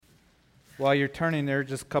While you're turning there,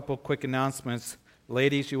 just a couple quick announcements.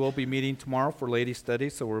 Ladies, you will be meeting tomorrow for ladies' study,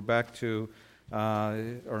 so we're back to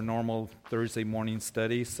our normal Thursday morning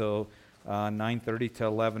study, so 9:30 to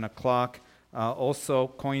 11 o'clock. Also,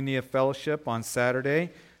 Koinonia Fellowship on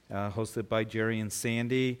Saturday, hosted by Jerry and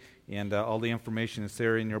Sandy, and all the information is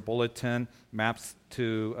there in your bulletin. Maps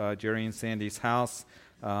to Jerry and Sandy's house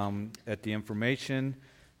at the information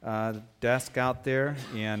desk out there,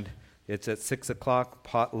 and it's at 6 o'clock,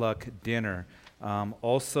 potluck dinner.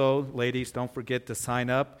 Also, ladies, don't forget to sign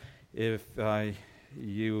up if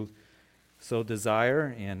you so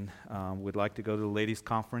desire and would like to go to the ladies'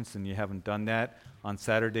 conference and you haven't done that on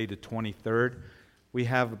Saturday the 23rd. We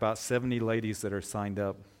have about 70 ladies that are signed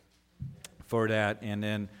up for that, and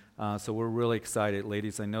then so we're really excited.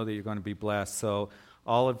 Ladies, I know that you're going to be blessed. So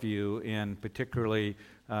all of you, and particularly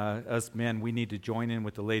us men, we need to join in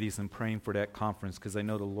with the ladies in praying for that conference, because I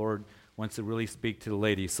know the Lord wants to really speak to the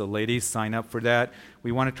ladies. So ladies, sign up for that.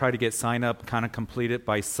 We want to try to get sign up kind of completed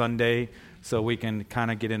by Sunday so we can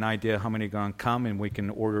kind of get an idea how many are going to come, and we can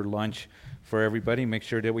order lunch for everybody, make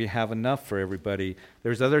sure that we have enough for everybody.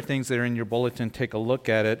 There's other things that are in your bulletin. Take a look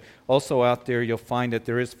at it. Also out there, you'll find that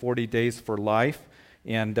there is 40 Days for Life,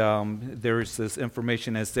 and there's this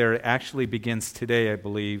information as there. It actually begins today, I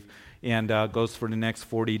believe, and goes for the next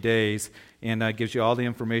 40 days, and gives you all the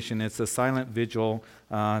information. It's a silent vigil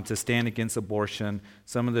to stand against abortion.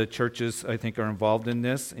 Some of the churches, I think, are involved in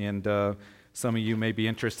this, and some of you may be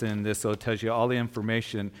interested in this, so it tells you all the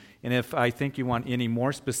information. And if I think you want any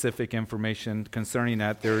more specific information concerning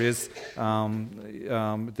that, there is a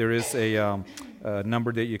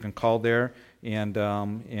number that you can call there, and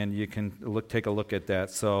you can take a look at that.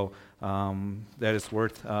 So that is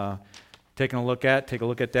worth taking a look at. Take a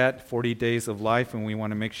look at that, 40 Days of Life, and we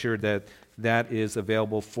want to make sure that that is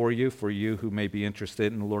available for you who may be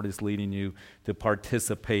interested, and the Lord is leading you to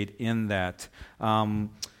participate in that.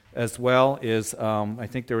 As well as, I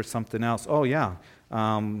think there was something else. Oh, yeah.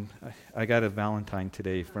 I got a Valentine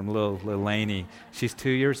today from little Lainey. She's 2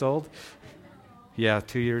 years old? Yeah,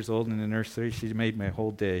 2 years old in the nursery. She made my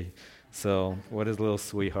whole day. So what a little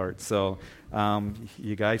sweetheart. So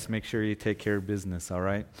you guys make sure you take care of business, all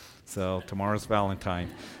right? So tomorrow's Valentine.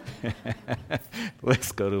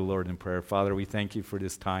 Let's go to the Lord in prayer. Father, we thank you for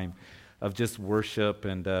this time of just worship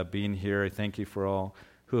and being here. I thank you for all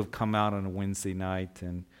who have come out on a Wednesday night.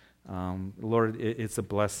 And Lord, it's a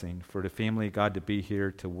blessing for the family of God to be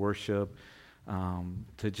here to worship,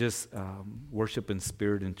 to just worship in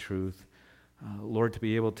spirit and truth. Lord, to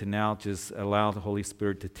be able to now just allow the Holy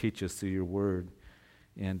Spirit to teach us through your word.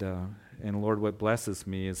 And Lord, what blesses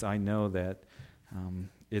me is I know that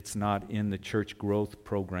it's not in the church growth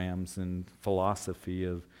programs and philosophy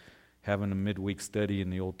of having a midweek study in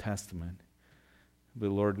the Old Testament.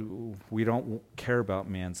 But Lord, we don't care about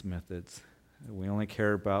man's methods. We only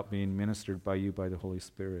care about being ministered by you by the Holy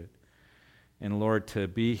Spirit. And Lord, to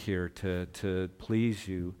be here to please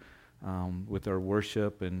you with our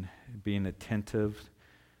worship and being attentive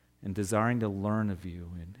and desiring to learn of you.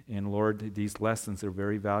 And Lord, these lessons are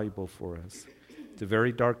very valuable for us. It's a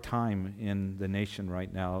very dark time in the nation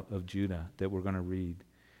right now of Judah that we're going to read.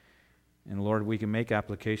 And Lord, we can make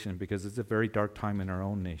application because it's a very dark time in our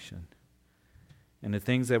own nation. And the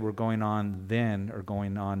things that were going on then are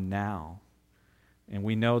going on now. And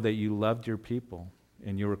we know that you loved your people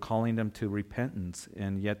and you were calling them to repentance,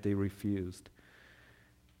 and yet they refused.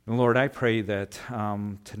 And Lord, I pray that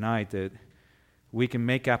tonight that we can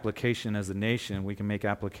make application as a nation, we can make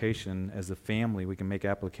application as a family, we can make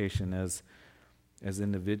application as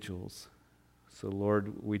individuals. So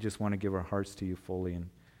Lord, we just want to give our hearts to you fully, and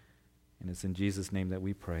it's in Jesus' name that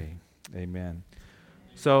we pray. Amen.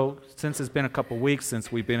 So, since it's been a couple weeks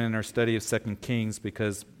since we've been in our study of 2 Kings,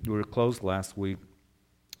 because we were closed last week,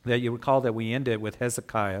 that you recall that we ended with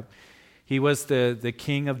Hezekiah. He was the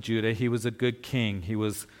king of Judah. He was a good king. He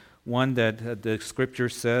was one that the scripture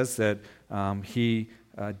says that he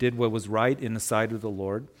did what was right in the sight of the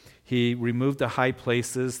Lord. He removed the high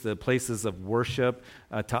places, the places of worship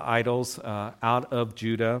to idols out of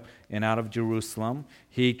Judah and out of Jerusalem.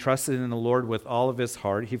 He trusted in the Lord with all of his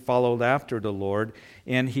heart. He followed after the Lord,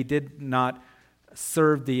 and he did not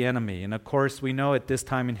serve the enemy. And of course, we know at this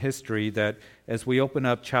time in history that as we open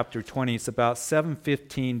up chapter 20, it's about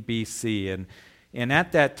 715 BC. And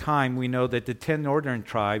at that time, we know that the 10 northern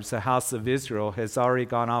tribes, the house of Israel, has already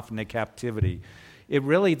gone off into captivity.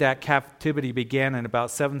 That captivity began in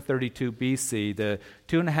about 732 BC. The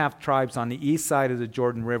 2.5 tribes on the east side of the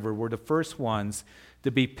Jordan River were the first ones to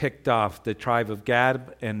be picked off, the tribe of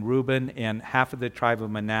Gad and Reuben and half of the tribe of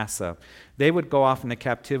Manasseh. They would go off into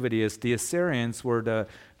captivity as the Assyrians were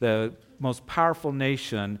the most powerful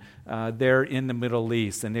nation there in the Middle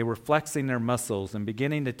East, and they were flexing their muscles and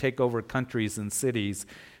beginning to take over countries and cities.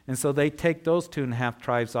 And so they take those 2.5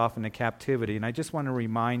 tribes off into captivity. And I just want to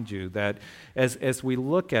remind you that as we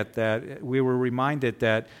look at that, we were reminded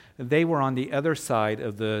that they were on the other side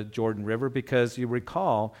of the Jordan River, because you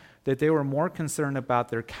recall that they were more concerned about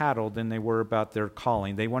their cattle than they were about their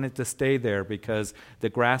calling. They wanted to stay there because the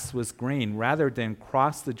grass was green, rather than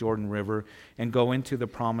cross the Jordan River and go into the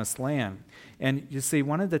promised land. And you see,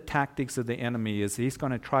 one of the tactics of the enemy is he's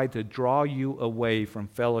going to try to draw you away from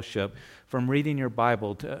fellowship, from reading your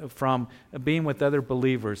Bible, from being with other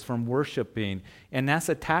believers, from worshiping. And that's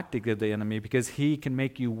a tactic of the enemy, because he can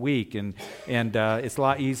make you weak, and it's a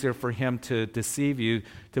lot easier for him to deceive you,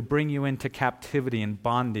 to bring you into captivity and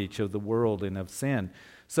bondage of the world and of sin.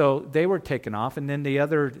 So they were taken off, and then the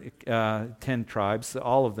other 10 tribes,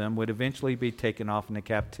 all of them, would eventually be taken off into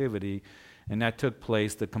captivity. And that took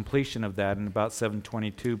place, the completion of that, in about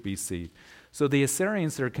 722 BC. So the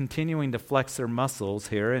Assyrians are continuing to flex their muscles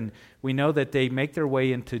here, and we know that they make their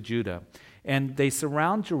way into Judah. And they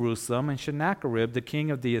surround Jerusalem, and Sennacherib, the king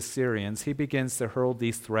of the Assyrians, he begins to hurl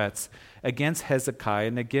these threats against Hezekiah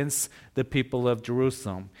and against the people of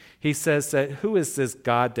Jerusalem. He says that, who is this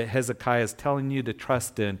God that Hezekiah is telling you to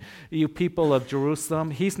trust in? You people of Jerusalem,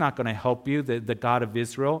 he's not going to help you, the God of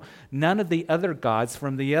Israel. None of the other gods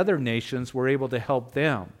from the other nations were able to help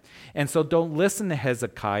them. And so don't listen to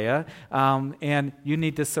Hezekiah, and you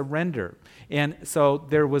need to surrender. And so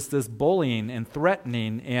there was this bullying and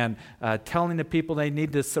threatening and telling the people they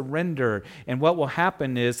need to surrender. And what will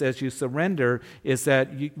happen is, as you surrender, is that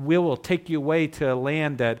we will take you away to a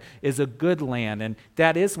land that is a good land. And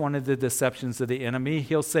that is one of the deceptions of the enemy.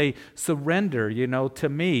 He'll say, surrender, to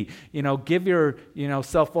me. Give your,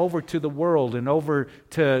 self over to the world and over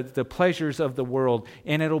to the pleasures of the world.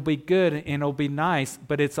 And it'll be good and it'll be nice,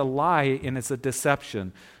 but it's a lie and it's a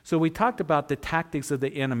deception. So we talked about the tactics of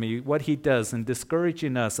the enemy, what he does in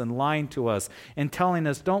discouraging us and lying to us and telling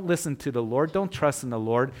us, don't listen to the Lord, don't trust in the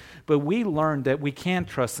Lord. But we learned that we can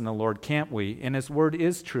trust in the Lord, can't we? And his word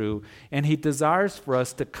is true. And he desires for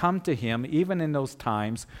us to come to him even in those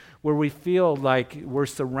times where we feel like we're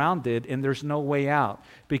surrounded and there's no way out.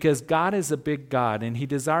 Because God is a big God, and he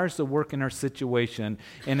desires to work in our situation,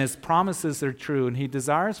 and his promises are true, and he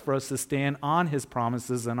desires for us to stand on his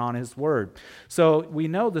promises and on his word. So we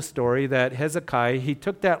know the story that Hezekiah, he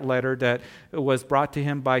took that letter that was brought to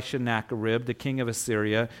him by Sennacherib, the king of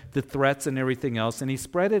Assyria, the threats and everything else, and he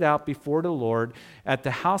spread it out before the Lord at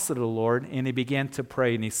the house of the Lord, and he began to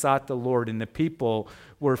pray, and he sought the Lord, and the people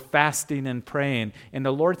were fasting and praying. And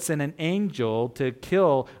the Lord sent an angel to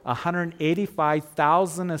kill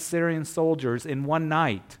 185,000 Assyrian soldiers in one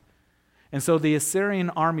night. And so the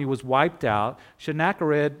Assyrian army was wiped out.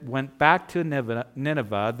 Sennacherib went back to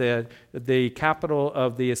Nineveh, the capital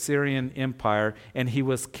of the Assyrian Empire, and he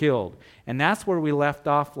was killed. And that's where we left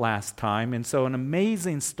off last time. And so an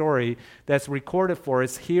amazing story that's recorded for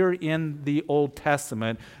us here in the Old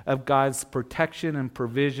Testament of God's protection and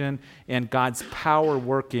provision and God's power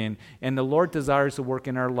working. And the Lord desires to work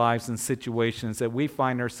in our lives in situations that we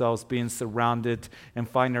find ourselves being surrounded and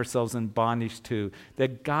find ourselves in bondage to.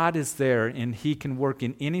 That God is there and he can work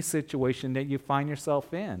in any situation that you find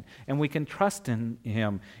yourself in. And we can trust in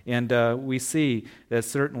him. And we see that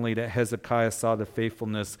certainly that Hezekiah saw the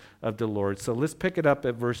faithfulness of the Lord. So let's pick it up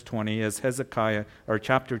at verse 20 as Hezekiah, or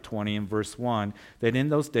chapter 20 and verse 1, that in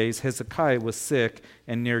those days Hezekiah was sick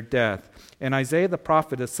and near death. And Isaiah the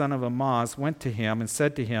prophet, the son of Amoz, went to him and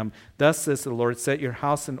said to him, thus says the Lord, set your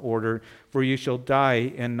house in order, for you shall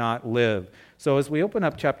die and not live. So as we open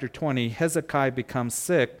up chapter 20, Hezekiah becomes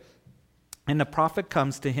sick, and the prophet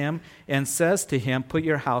comes to him and says to him, put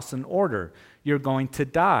your house in order. You're going to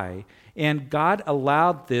die. And God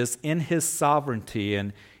allowed this in his sovereignty,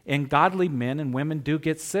 and godly men and women do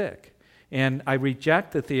get sick. And I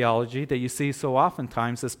reject the theology that you see so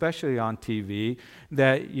oftentimes, especially on TV,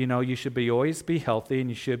 that you should always be healthy and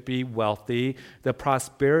you should be wealthy. The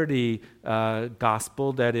prosperity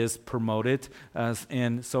gospel that is promoted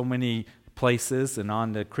in so many places and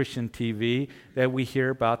on the Christian TV that we hear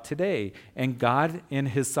about today. And God, in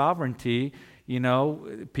his sovereignty,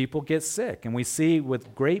 people get sick. And we see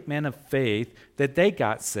with great men of faith that they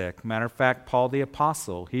got sick. Matter of fact, Paul the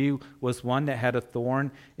Apostle, he was one that had a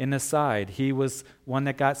thorn in the side. He was one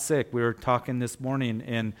that got sick. We were talking this morning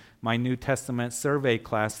in my New Testament survey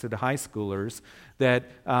class to the high schoolers that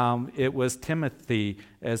it was Timothy,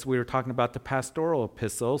 as we were talking about the pastoral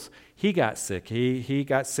epistles, he got sick. He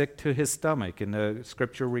got sick to his stomach, and the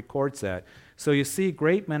scripture records that. So you see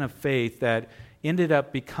great men of faith that ended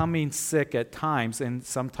up becoming sick at times, and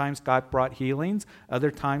sometimes God brought healings,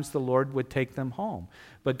 other times the Lord would take them home.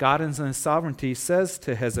 But God in His sovereignty says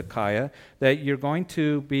to Hezekiah that you're going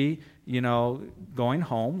to be, going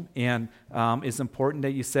home, and it's important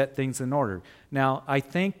that you set things in order. Now, I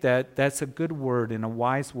think that that's a good word and a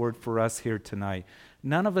wise word for us here tonight.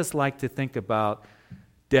 None of us like to think about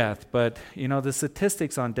death, but, the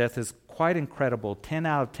statistics on death is quite incredible. 10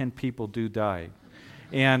 out of 10 people do die.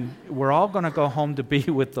 And we're all going to go home to be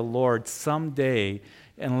with the Lord someday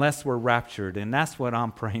unless we're raptured. And that's what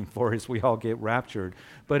I'm praying for, is we all get raptured.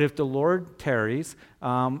 But if the Lord tarries,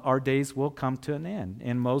 our days will come to an end.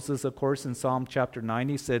 And Moses, of course, in Psalm chapter 9,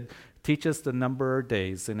 he said, teach us the number of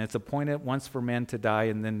days, and it's appointed once for men to die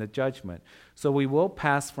and then the judgment. So we will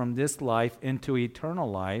pass from this life into eternal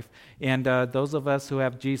life, and those of us who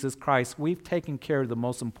have Jesus Christ, we've taken care of the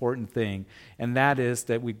most important thing, and that is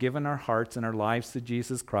that we've given our hearts and our lives to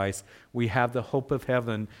Jesus Christ. We have the hope of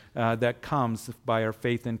heaven that comes by our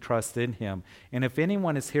faith and trust in Him. And if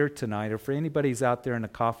anyone is here tonight, or for anybody's out there in a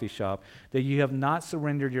coffee shop, that you have not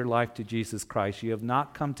surrendered your life to Jesus Christ, you have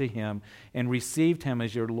not come to Him and received Him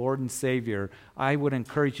as your Lord and Savior, I would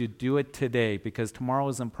encourage you to do it today, because tomorrow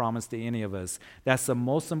isn't promised to any of us. That's the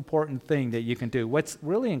most important thing that you can do. What's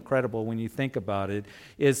really incredible when you think about it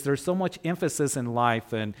is there's so much emphasis in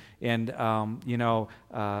life and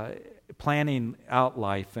planning out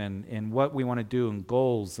life and what we want to do and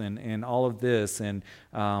goals and all of this, and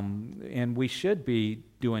we should be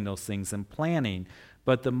doing those things and planning.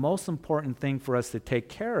 But the most important thing for us to take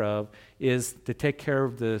care of is to take care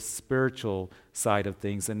of the spiritual side of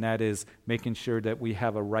things, and that is making sure that we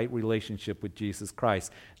have a right relationship with Jesus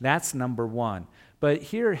Christ. That's number one. But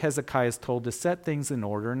here Hezekiah is told to set things in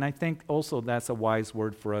order, and I think also that's a wise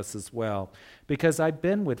word for us as well, because I've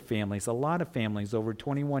been with families, a lot of families over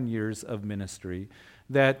 21 years of ministry,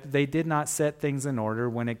 that they did not set things in order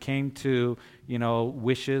when it came to,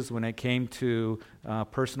 wishes, when it came to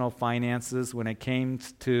personal finances, when it came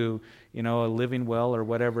to, a living well or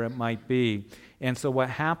whatever it might be. And so what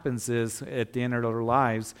happens is, at the end of their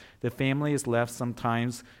lives, the family is left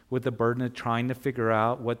sometimes with the burden of trying to figure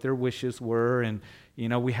out what their wishes were. And,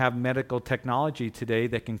 we have medical technology today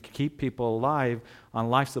that can keep people alive on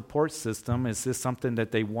life support system. Is this something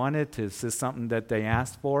that they wanted? Is this something that they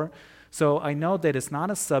asked for? So I know that it's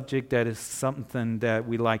not a subject that is something that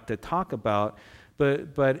we like to talk about,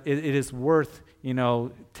 but it is worth,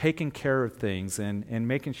 taking care of things and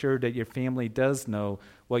making sure that your family does know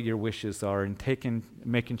what your wishes are, and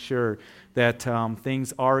making sure that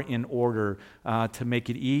things are in order to make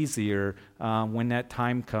it easier when that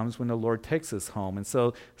time comes when the Lord takes us home. And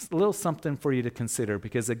so it's a little something for you to consider,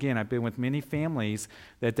 because again, I've been with many families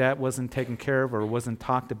that wasn't taken care of or wasn't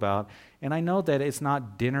talked about. And I know that it's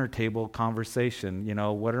not dinner table conversation,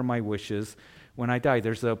 what are my wishes when I die?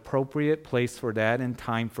 There's an appropriate place for that and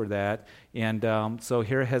time for that. And so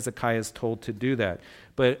here Hezekiah is told to do that.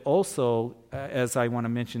 But also, as I want to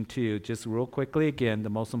mention to you, just real quickly again, the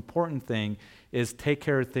most important thing is take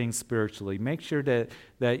care of things spiritually. Make sure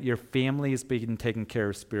that your family is being taken care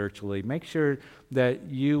of spiritually. Make sure that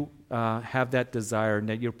you have that desire and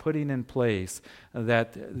that you're putting in place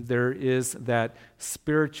that there is that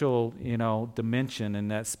spiritual, dimension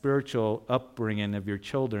and that spiritual upbringing of your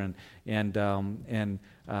children and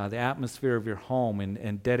the atmosphere of your home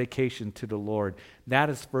and dedication to the Lord. That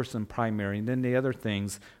is first and primary, and then the other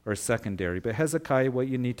things are secondary. But Hezekiah, what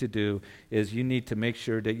you need to do is you need to make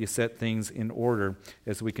sure that you set things in order.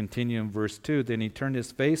 As we continue in verse 2, then he turned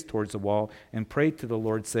his face towards the wall and prayed to the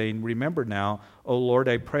Lord, saying, remember now, O Lord,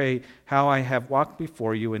 I pray, how I have walked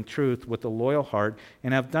before you in truth with a loyal heart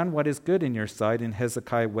and have done what is good in your sight. And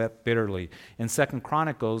Hezekiah wept bitterly. In 2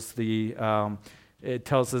 Chronicles, it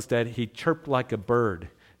tells us that he chirped like a bird,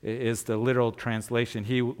 is the literal translation.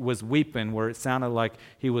 He was weeping, where it sounded like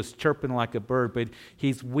he was chirping like a bird, but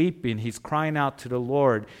he's weeping. He's crying out to the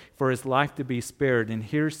Lord for his life to be spared. And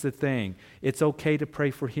here's the thing. It's okay to pray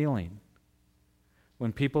for healing.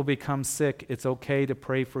 When people become sick, it's okay to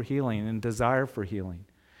pray for healing and desire for healing.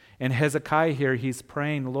 And Hezekiah here, he's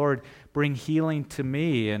praying, Lord, bring healing to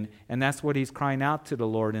me. And that's what he's crying out to the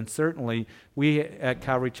Lord. And certainly, we at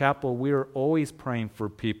Calvary Chapel, we are always praying for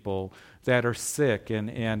people that are sick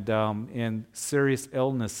and serious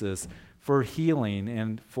illnesses, for healing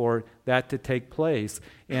and for that to take place.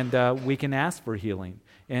 And we can ask for healing.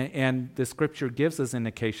 And the Scripture gives us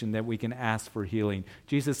indication that we can ask for healing.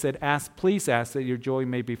 Jesus said, please ask that your joy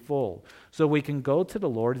may be full. So we can go to the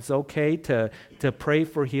Lord. It's okay to pray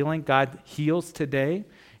for healing. God heals today.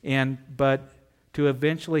 But to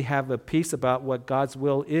eventually have a peace about what God's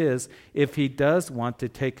will is if He does want to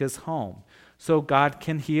take us home. So God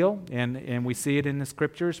can heal, and we see it in the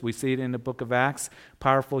scriptures. We see it in the book of Acts,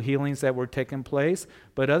 powerful healings that were taking place.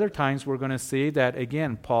 But other times we're going to see that,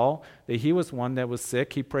 again, Paul, that he was one that was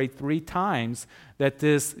sick. He prayed 3 times that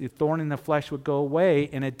this thorn in the flesh would go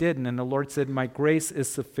away, and it didn't. And the Lord said, my grace is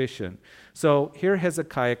sufficient. So here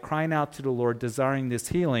Hezekiah crying out to the Lord, desiring this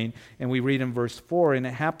healing. And we read in verse 4, and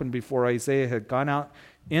it happened before Isaiah had gone out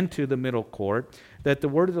into the middle court, that the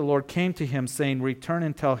word of the Lord came to him, saying, return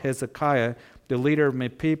and tell Hezekiah, the leader of my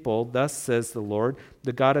people, thus says the Lord,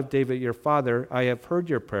 the God of David your father, I have heard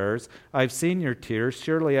your prayers, I have seen your tears,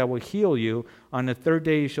 surely I will heal you. On the 3rd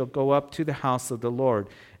day you shall go up to the house of the Lord,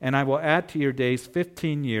 and I will add to your days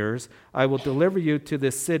 15 years. I will deliver you to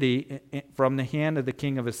this city from the hand of the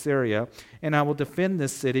king of Assyria, and I will defend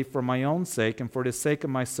this city for my own sake and for the sake of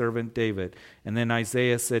my servant David. And then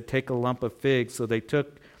Isaiah said, take a lump of figs. So they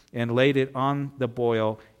took and laid it on the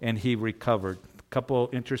boil, and he recovered. A couple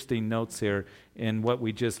interesting notes here in what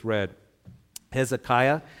we just read.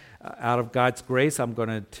 Hezekiah, out of God's grace, I'm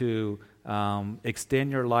going to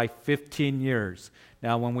extend your life 15 years.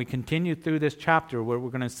 Now, when we continue through this chapter, what we're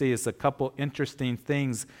going to see is a couple interesting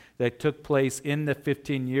things that took place in the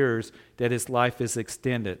 15 years that his life is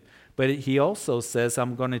extended. But he also says,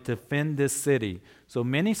 I'm going to defend this city. So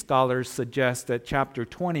many scholars suggest that chapter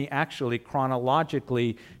 20 actually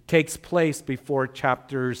chronologically takes place before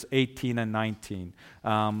chapters 18 and 19,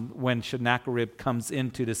 when Sennacherib comes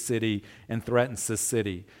into the city and threatens the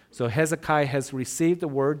city. So Hezekiah has received the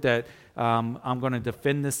word that I'm going to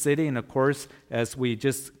defend this city. And of course, as we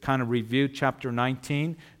just kind of reviewed chapter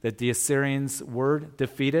 19, that the Assyrians were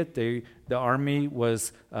defeated. The army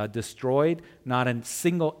was destroyed. Not a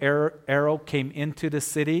single arrow came into the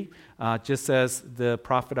city, just as the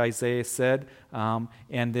prophet Isaiah said.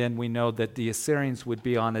 And then we know that the Assyrians would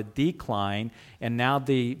be on a decline, and now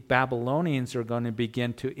the Babylonians are going to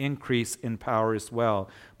begin to increase in power as well.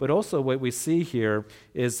 But also what we see here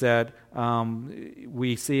is that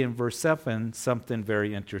we see in verse 7 something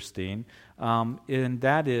very interesting, and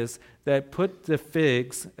that is that put the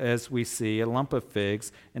figs, as we see, a lump of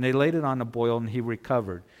figs, and they laid it on a boil, and he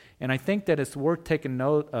recovered. And I think that it's worth taking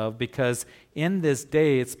note of, because in this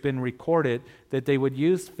day it's been recorded that they would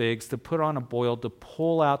use figs to put on a boil to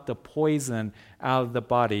pull out the poison out of the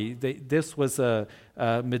body. This was a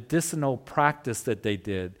medicinal practice that they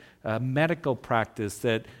did, a medical practice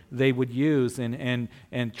that they would use in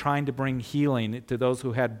trying to bring healing to those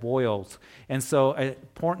who had boils. And so an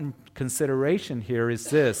important consideration here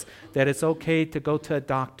is this, that it's okay to go to a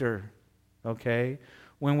doctor, okay?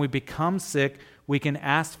 When we become sick, we can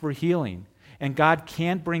ask for healing, and God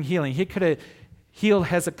can bring healing. He could have healed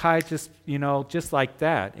Hezekiah just like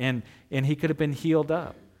that, and he could have been healed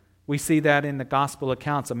up. We see that in the gospel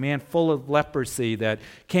accounts, a man full of leprosy that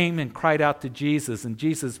came and cried out to Jesus, and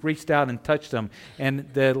Jesus reached out and touched him,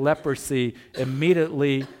 and the leprosy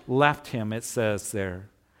immediately left him, it says there.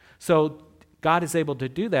 So God is able to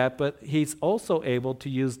do that, but he's also able to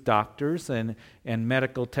use doctors and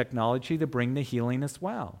medical technology to bring the healing as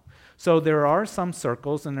well. So there are some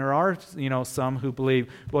circles, and there are some who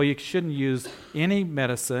believe, well, you shouldn't use any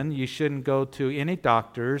medicine, you shouldn't go to any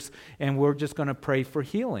doctors, and we're just going to pray for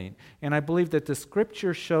healing. And I believe that the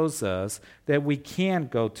Scripture shows us that we can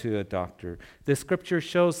go to a doctor. The Scripture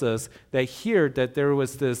shows us that here that there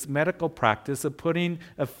was this medical practice of putting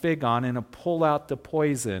a fig on and to pull out the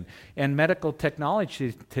poison. And medical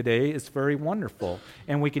technology today is very wonderful,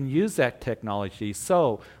 and we can use that technology.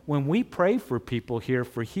 So when we pray for people here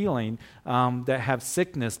for healing, that have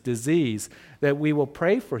sickness, disease, that we will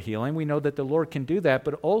pray for healing. We know that the Lord can do that,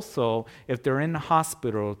 but also if they're in the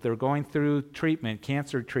hospital, if they're going through treatment,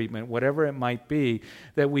 cancer treatment, whatever it might be,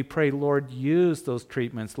 that we pray, Lord, use those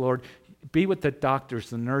treatments. Lord, be with the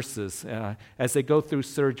doctors and nurses as they go through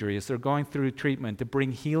surgery, as they're going through treatment, to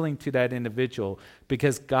bring healing to that individual,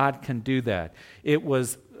 because God can do that. It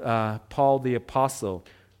was Paul the Apostle.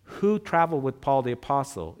 Who traveled with Paul the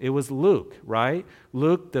Apostle? It was Luke, right?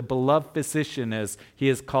 Luke, the beloved physician, as he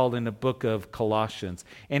is called in the book of Colossians.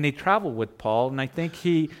 And he traveled with Paul, and I think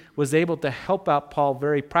he was able to help out Paul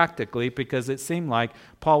very practically, because it seemed like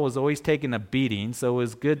Paul was always taking a beating, so it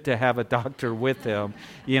was good to have a doctor with him,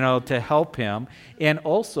 to help him. And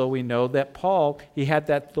also we know that Paul, he had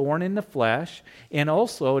that thorn in the flesh, and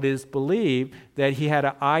also it is believed that he had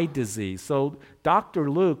an eye disease. So Dr.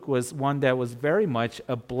 Luke was one that was very much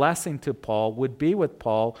a blessing to Paul, would be with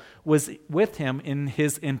Paul, was with him in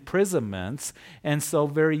his imprisonments, and so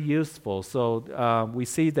very useful. So we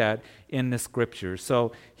see that in the Scripture.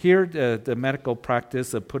 So here the medical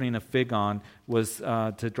practice of putting a fig on was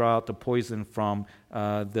to draw out the poison from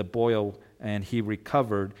the boil, and he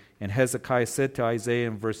recovered. And Hezekiah said to Isaiah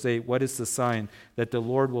in verse 8, what is the sign that the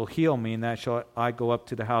Lord will heal me, and that shall I go up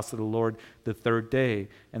to the house of the Lord the third day?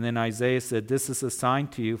 And then Isaiah said, this is a sign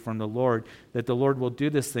to you from the Lord, that the Lord will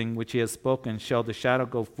do this thing which he has spoken. Shall the shadow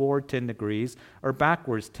go forward 10 degrees or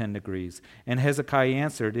backwards 10 degrees? And Hezekiah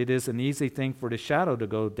answered, it is an easy thing for the shadow to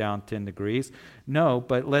go down 10 degrees. No,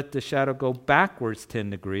 but let the shadow go backwards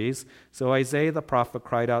 10 degrees. So Isaiah the prophet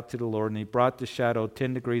cried out to the Lord, and he brought the shadow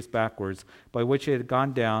 10 degrees backwards, by which it had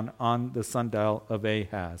gone down on the sundial of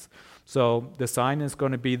Ahaz. So the sign is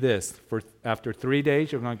going to be this. After 3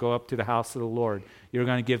 days, you're going to go up to the house of the Lord. You're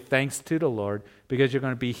going to give thanks to the Lord because you're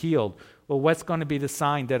going to be healed. Well, what's going to be the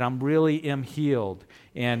sign that I'm really am healed?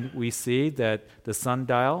 And we see that the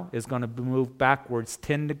sundial is going to move backwards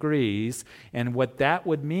 10 degrees. And what that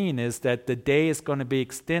would mean is that the day is going to be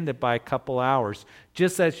extended by a couple hours,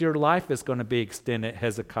 just as your life is going to be extended,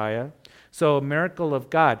 Hezekiah. So a miracle of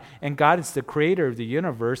God. And God is the creator of the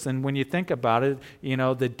universe. And when you think about it,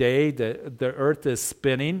 the day, the earth is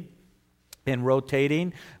spinning and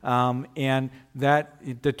rotating, and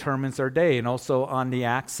that determines our day, and also on the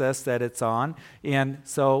axis that it's on. And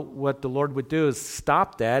so what the Lord would do is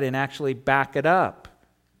stop that and actually back it up,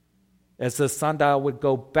 as the sundial would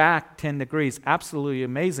go back 10 degrees. Absolutely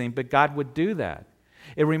amazing, but God would do that.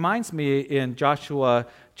 It reminds me in Joshua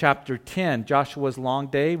chapter 10, Joshua's long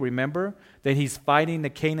day, remember? That he's fighting the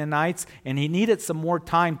Canaanites, and he needed some more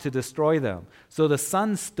time to destroy them. So the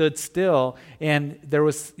sun stood still, and there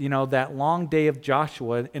was, that long day of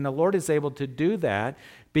Joshua, and the Lord is able to do that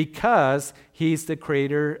because he's the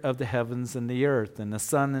creator of the heavens and the earth and the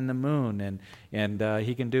sun and the moon, and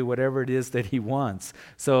he can do whatever it is that he wants.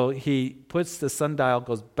 So he puts the sundial,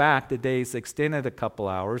 goes back, the day's extended a couple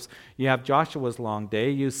hours. You have Joshua's long day.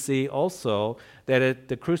 You see also that at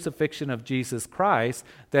the crucifixion of Jesus Christ,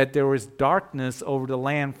 that there was darkness over the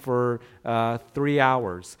land for 3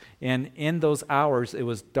 hours. And in those hours, it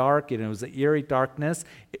was dark, and it was an eerie darkness.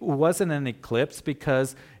 It wasn't an eclipse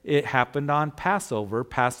because it happened on Passover.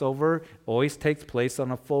 Passover always takes place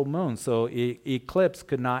on a full moon, so eclipse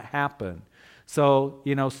could not happen. So,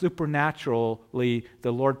 supernaturally,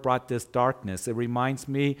 the Lord brought this darkness. It reminds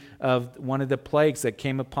me of one of the plagues that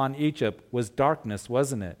came upon Egypt was darkness,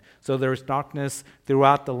 wasn't it? So there was darkness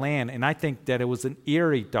throughout the land, and I think that it was an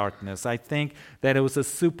eerie darkness. I think that it was a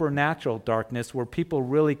supernatural darkness where people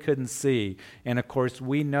really couldn't see. And, of course,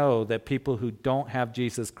 we know that people who don't have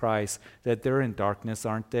Jesus Christ, that they're in darkness,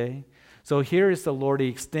 aren't they? So here is the Lord. He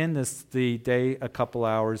extends the day a couple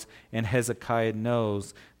hours, and Hezekiah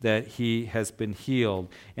knows that he has been healed.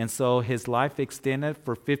 And so his life extended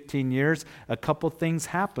for 15 years. A couple things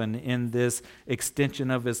happen in this extension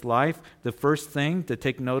of his life. The first thing to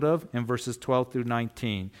take note of in verses 12 through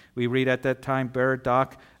 19. We read, at that time,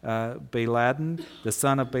 Berodach Baladan, the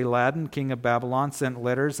son of Baladan, king of Babylon, sent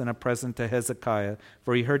letters and a present to Hezekiah,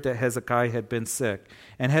 for he heard that Hezekiah had been sick.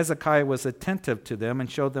 And Hezekiah was attentive to them and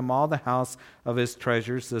showed them all the house of his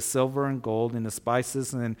treasures, the silver and gold, and the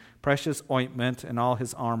spices and precious ointment, and all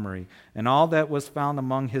his armory. And all that was found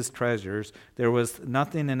among his treasures, there was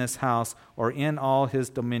nothing in his house or in all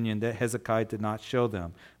his dominion that Hezekiah did not show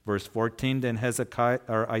them. Verse 14, then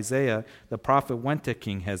Isaiah the prophet went to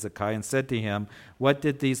King Hezekiah and said to him, what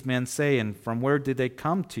did these men say, and from where did they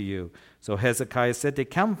come to you? So Hezekiah said, they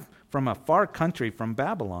come from a far country, from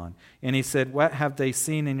Babylon. And he said, what have they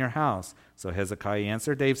seen in your house? So Hezekiah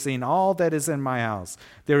answered, they've seen all that is in my house.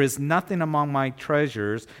 There is nothing among my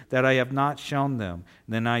treasures that I have not shown them.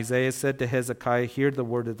 And then Isaiah said to Hezekiah, hear the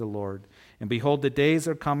word of the Lord. And behold, the days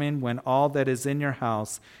are coming when all that is in your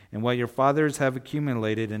house and what your fathers have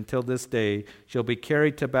accumulated until this day shall be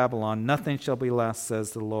carried to Babylon. Nothing shall be left,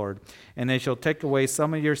 says the Lord. And they shall take away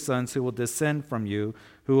some of your sons who will descend from you,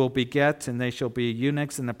 who will beget, and they shall be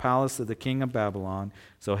eunuchs in the palace of the king of Babylon.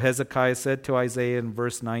 So Hezekiah said to Isaiah in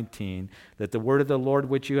verse 19, that the word of the Lord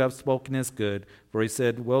which you have spoken is good. For he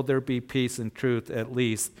said, will there be peace and truth, at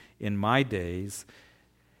least in my days?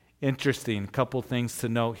 Interesting, couple things to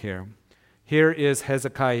note here. Here is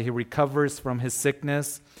Hezekiah. He recovers from his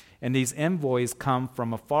sickness, and these envoys come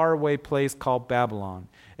from a faraway place called Babylon.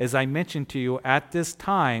 As I mentioned to you, at this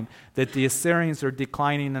time that the Assyrians are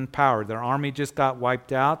declining in power. Their army just got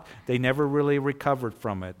wiped out. They never really recovered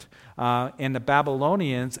from it. And the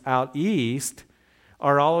Babylonians out east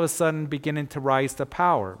are all of a sudden beginning to rise to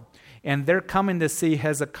power. And they're coming to see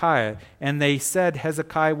Hezekiah. And they said,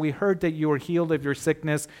 Hezekiah, we heard that you were healed of your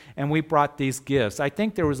sickness, and we brought these gifts. I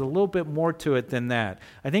think there was a little bit more to it than that.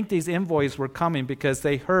 I think these envoys were coming because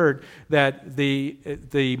they heard that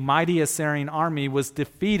the mighty Assyrian army was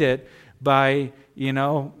defeated by,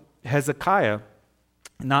 Hezekiah.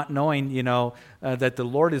 not knowing, that the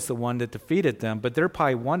Lord is the one that defeated them. But they're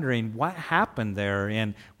probably wondering what happened there,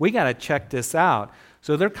 and we got to check this out.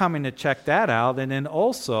 So they're coming to check that out. And then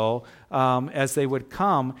also, as they would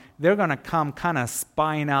come, they're going to come kind of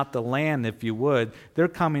spying out the land, if you would. They're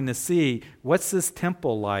coming to see, what's this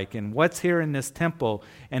temple like, and what's here in this temple.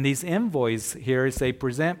 And these envoys here, as they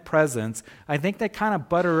present presents, I think they kind of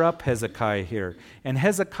butter up Hezekiah here. And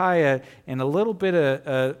Hezekiah, in a little bit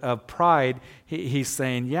of pride, he's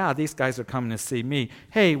saying, yeah, these guys are coming to see me.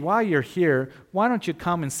 Hey, while you're here, why don't you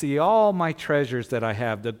come and see all my treasures that I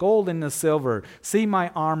have, the gold and the silver, see my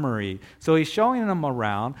armory. So he's showing them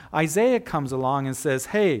around. Isaiah comes along and says,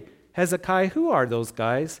 hey, Hezekiah, who are those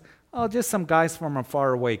guys? Oh, just some guys from a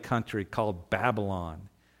faraway country called Babylon.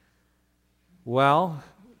 Well,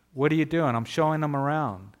 what are you doing? I'm showing them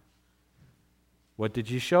around. What did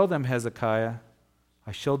you show them, Hezekiah?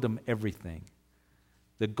 I showed them everything.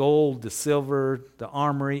 The gold, the silver, the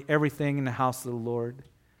armory, everything in the house of the Lord.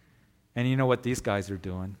 And you know what these guys are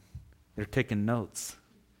doing? They're taking notes.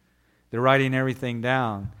 They're writing everything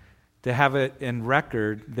down to have it in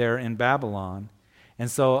record there in Babylon.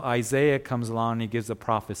 And so Isaiah comes along and he gives the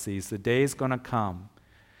prophecies. The day is going to come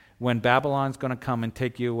when Babylon's going to come and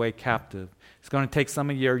take you away captive. It's going to take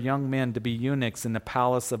some of your young men to be eunuchs in the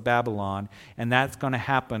palace of Babylon, and that's going to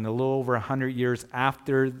happen a little over 100 years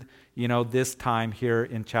after, this time here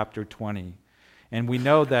in chapter 20. And we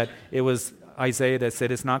know that it was Isaiah that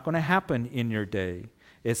said, it's not going to happen in your day.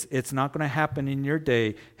 It's not going to happen in your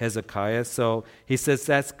day, Hezekiah. So he says,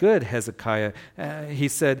 that's good, Hezekiah. He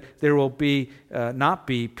said, there will not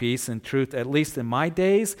be peace and truth, at least in my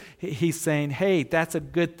days. He's saying, hey, that's a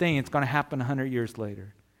good thing. It's going to happen 100 years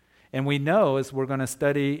later. And we know, as we're going to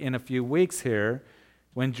study in a few weeks here,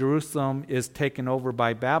 when Jerusalem is taken over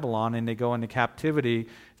by Babylon and they go into captivity,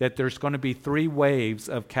 that there's going to be 3 waves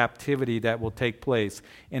of captivity that will take place.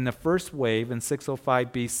 In the first wave, in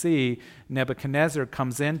 605 BC, Nebuchadnezzar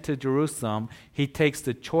comes into Jerusalem. He takes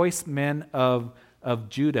the choice men of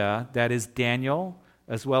Judah, that is Daniel,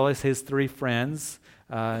 as well as his 3 friends,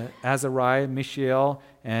 Azariah, Mishael,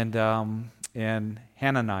 and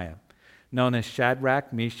Hananiah, known as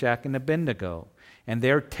Shadrach, Meshach, and Abednego. And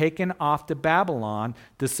they're taken off to Babylon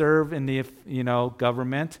to serve in the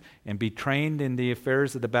government and be trained in the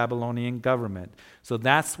affairs of the Babylonian government. So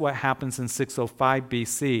that's what happens in 605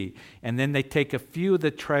 BC. And then they take a few of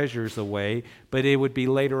the treasures away, but it would be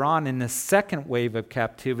later on in the second wave of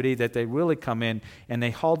captivity that they really come in and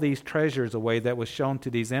they haul these treasures away that was shown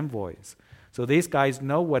to these envoys. So these guys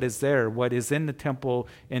know what is there, what is in the temple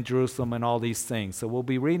in Jerusalem and all these things. So we'll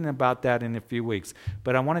be reading about that in a few weeks.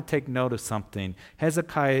 But I want to take note of something.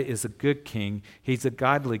 Hezekiah is a good king. He's a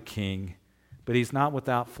godly king, but he's not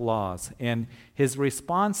without flaws. And his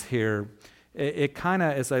response here, it kind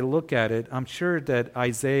of, as I look at it, I'm sure that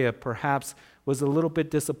Isaiah perhaps was a little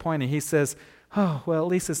bit disappointed. He says, oh, well, at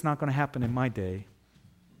least it's not going to happen in my day.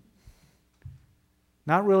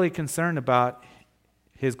 Not really concerned about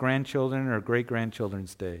his grandchildren or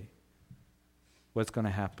great-grandchildren's day, what's going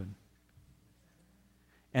to happen.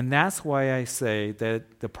 And that's why I say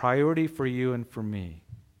that the priority for you and for me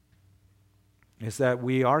is that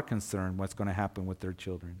we are concerned what's going to happen with their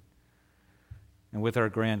children and with our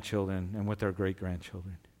grandchildren and with our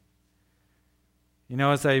great-grandchildren.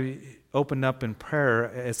 As I opened up in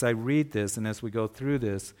prayer, as I read this and as we go through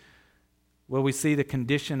this, we see the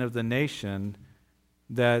condition of the nation,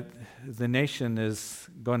 that the nation is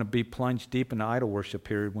going to be plunged deep in the idol worship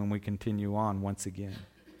period when we continue on once again.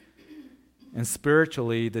 And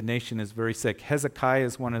spiritually, the nation is very sick. Hezekiah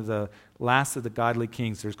is one of the last of the godly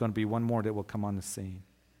kings. There's going to be one more that will come on the scene.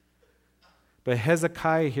 But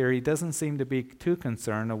Hezekiah here, he doesn't seem to be too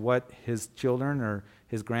concerned of what his children or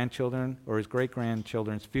his grandchildren or his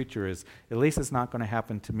great-grandchildren's future is. At least it's not going to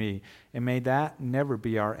happen to me. And may that never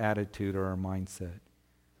be our attitude or our mindset.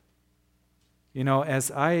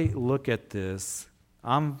 As I look at this,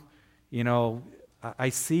 I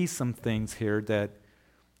see some things here that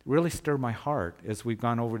really stir my heart as we've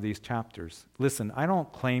gone over these chapters. Listen, I don't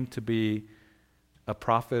claim to be a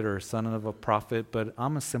prophet or a son of a prophet, but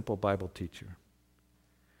I'm a simple Bible teacher.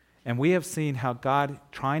 And we have seen how God,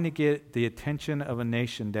 trying to get the attention of a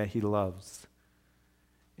nation that he loves,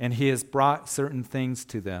 and he has brought certain things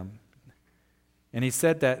to them. And he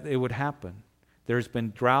said that it would happen. There's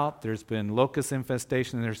been drought, there's been locust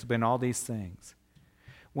infestation, there's been all these things.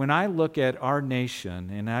 When I look at our nation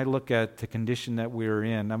and I look at the condition that we're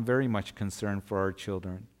in, I'm very much concerned for our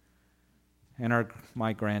children and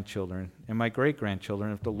my grandchildren and my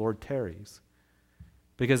great-grandchildren if the Lord tarries.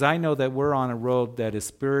 Because I know that we're on a road that is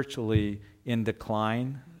spiritually in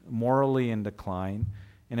decline, morally in decline,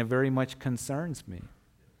 and it very much concerns me.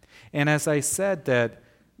 And as I said that,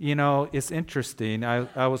 it's interesting.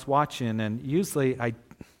 I was watching, and usually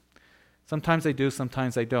sometimes I do,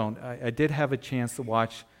 sometimes I don't. I did have a chance to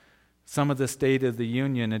watch some of the State of the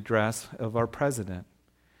Union address of our president.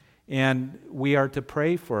 And we are to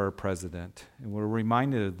pray for our president. And we're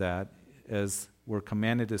reminded of that as we're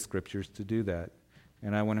commanded as Scriptures to do that.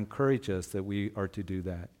 And I want to encourage us that we are to do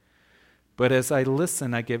that. But as I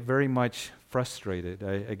listen, I get very much frustrated.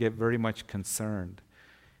 I get very much concerned.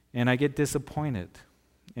 And I get disappointed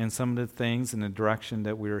in some of the things in the direction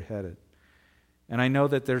that we're headed. And I know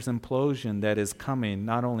that there's implosion that is coming,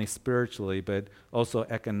 not only spiritually, but also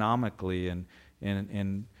economically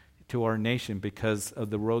and to our nation because of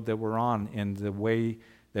the road that we're on and the way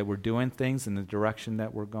that we're doing things and the direction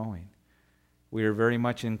that we're going. We are very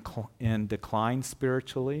much in decline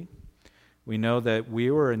spiritually. We know that we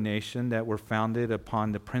were a nation that were founded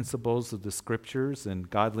upon the principles of the Scriptures and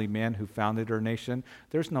godly men who founded our nation.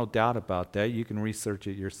 There's no doubt about that. You can research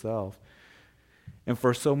it yourself. And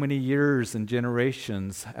for so many years and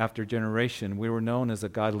generations after generation, we were known as a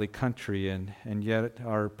godly country, and yet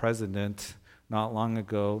our president not long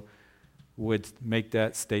ago would make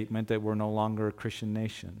that statement that we're no longer a Christian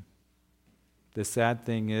nation. The sad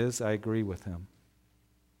thing is, I agree with him.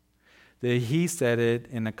 He said it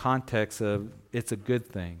in the context of it's a good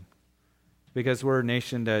thing. Because we're a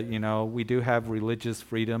nation that, we do have religious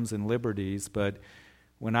freedoms and liberties, but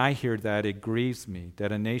when I hear that, it grieves me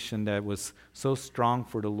that a nation that was so strong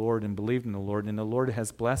for the Lord and believed in the Lord, and the Lord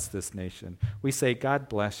has blessed this nation. We say, God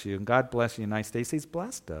bless you, and God bless the United States. He's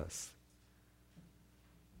blessed us.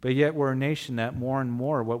 But yet we're a nation that more and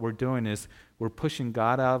more what we're doing is we're pushing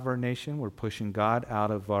God out of our nation. We're pushing God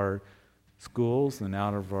out of our schools and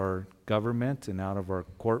out of our government and out of our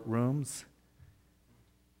courtrooms,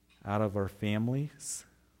 out of our families.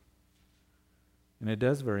 And it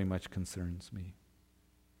does very much concerns me.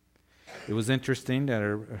 It was interesting that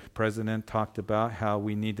our president talked about how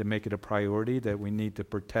we need to make it a priority, that we need to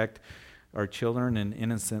protect our children and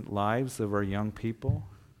innocent lives of our young people.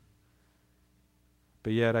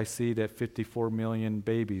 But yet I see that 54 million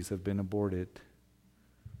babies have been aborted.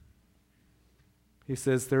 He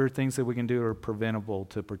says there are things that we can do that are preventable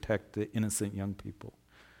to protect the innocent young people.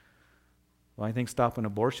 Well, I think stopping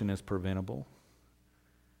abortion is preventable.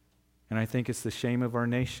 And I think it's the shame of our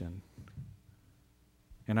nation.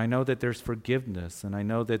 And I know that there's forgiveness, and I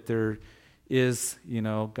know that there is,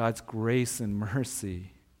 God's grace and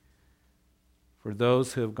mercy for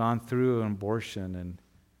those who have gone through an abortion, and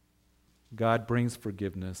God brings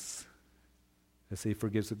forgiveness as He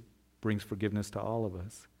brings forgiveness to all of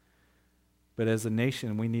us. But as a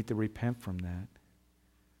nation, we need to repent from that.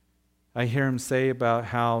 I hear him say about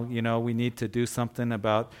how, we need to do something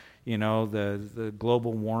about, the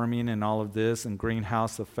global warming and all of this and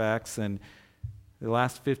greenhouse effects. And the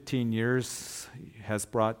last 15 years has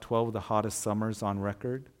brought 12 of the hottest summers on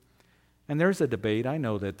record. And there's a debate, I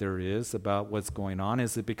know that there is, about what's going on.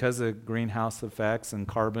 Is it because of greenhouse effects and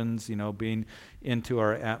carbons, being into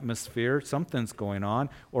our atmosphere? Something's going on.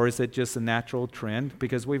 Or is it just a natural trend?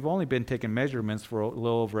 Because we've only been taking measurements for a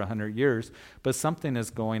little over 100 years, but something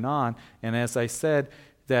is going on. And as I said,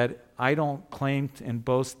 that I don't claim and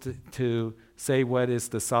boast to say what is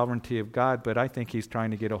the sovereignty of God, but I think He's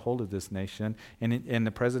trying to get a hold of this nation. And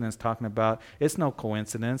the president's talking about, it's no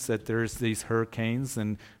coincidence that there's these hurricanes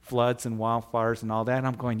and floods and wildfires and all that. And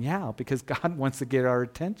I'm going, yeah, because God wants to get our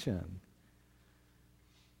attention.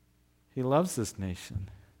 He loves this nation.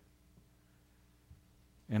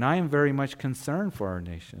 And I am very much concerned for our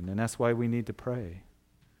nation, and that's why we need to pray.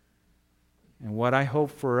 And what I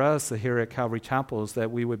hope for us here at Calvary Chapel is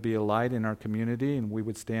that we would be a light in our community and we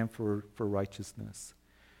would stand for righteousness.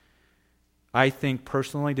 I think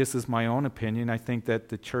personally, this is my own opinion, I think that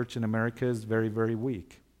the church in America is very, very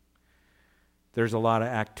weak. There's a lot of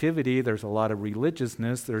activity, there's a lot of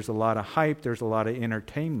religiousness, there's a lot of hype, there's a lot of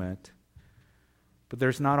entertainment, but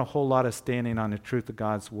there's not a whole lot of standing on the truth of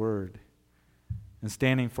God's Word and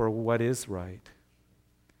standing for what is right.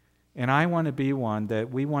 And I want to be one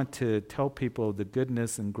that we want to tell people the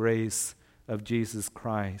goodness and grace of Jesus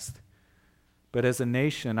Christ. But as a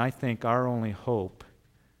nation, I think our only hope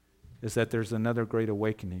is that there's another great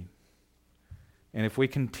awakening. And if we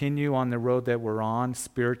continue on the road that we're on,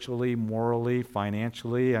 spiritually, morally,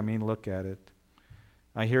 financially, look at it.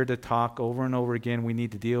 I hear the talk over and over again, we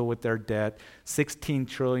need to deal with their debt, $16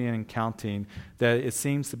 trillion and counting, that it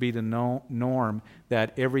seems to be the norm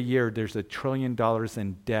that every year there's $1 trillion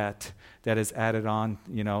in debt that is added on,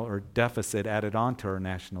 or deficit added on to our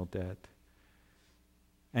national debt.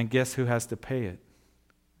 And guess who has to pay it?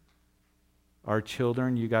 Our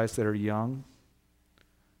children, you guys that are young,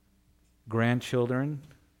 grandchildren,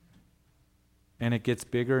 And it gets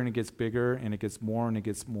bigger and it gets bigger and it gets more and it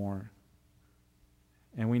gets more.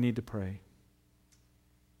 And we need to pray.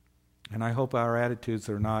 And I hope our attitudes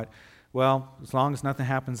are not, well, as long as nothing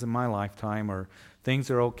happens in my lifetime or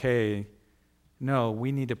things are okay. No,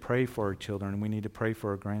 we need to pray for our children. We need to pray for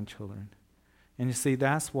our grandchildren. And you see,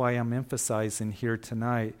 that's why I'm emphasizing here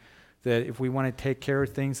tonight that if we want to take care of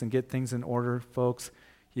things and get things in order, folks,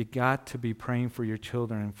 you got to be praying for your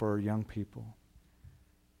children and for our young people.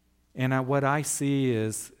 And what I see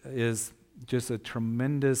is just a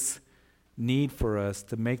tremendous need for us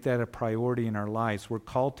to make that a priority in our lives. We're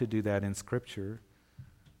called to do that in Scripture.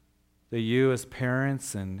 That you as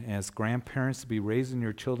parents and as grandparents to be raising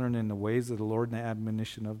your children in the ways of the Lord and the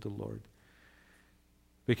admonition of the Lord.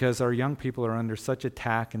 Because our young people are under such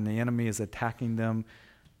attack and the enemy is attacking them.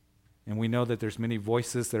 And we know that there's many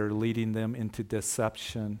voices that are leading them into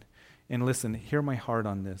deception. And listen, hear my heart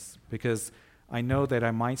on this, because I know that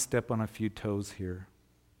I might step on a few toes here.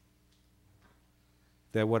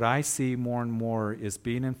 That what I see more and more is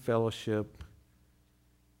being in fellowship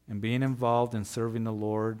and being involved in serving the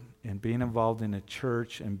Lord and being involved in a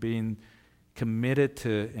church and being committed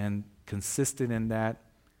to and consistent in that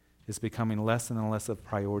is becoming less and less of a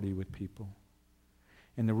priority with people.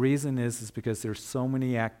 And the reason is because there's so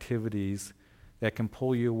many activities that can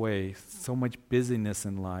pull you away, so much busyness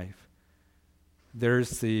in life.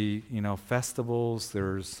 There's the, festivals,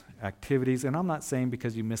 there's activities, and I'm not saying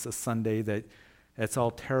because you miss a Sunday that's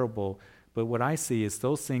all terrible, but what I see is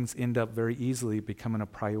those things end up very easily becoming a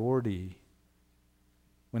priority.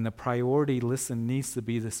 When the priority, listen, needs to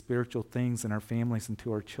be the spiritual things in our families and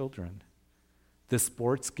to our children. The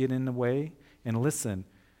sports get in the way, and listen,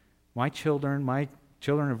 my children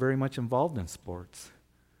are very much involved in sports.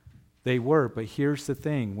 They were, but here's the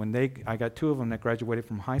thing. I got 2 of them that graduated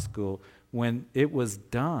from high school. When it was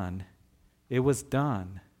done, it was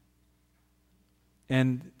done.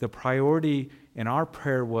 And the priority in our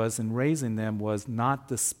prayer in raising them was not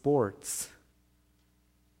the sports.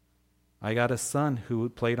 I got a son who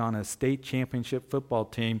played on a state championship football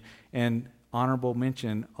team and honorable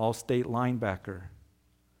mention, all-state linebacker.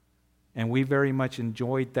 And we very much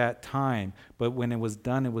enjoyed that time. But when it was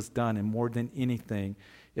done, it was done. And more than anything,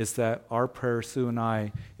 is that our prayer, Sue and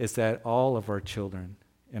I, is that all of our children,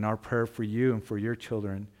 and our prayer for you and for your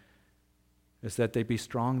children, is that they be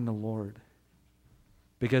strong in the Lord.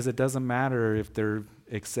 Because it doesn't matter if they're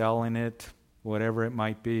excelling it, whatever it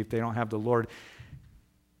might be, if they don't have the Lord.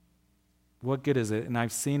 What good is it? And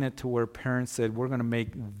I've seen it to where parents said, we're going to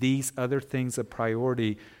make these other things a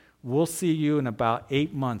priority. We'll see you in about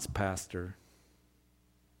 8 months, Pastor.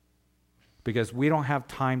 Because we don't have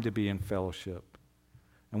time to be in fellowship.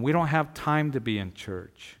 And we don't have time to be in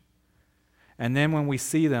church. And then when we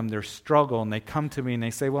see them, they struggle, and they come to me and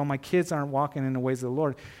they say, well, my kids aren't walking in the ways of the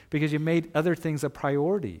Lord because you made other things a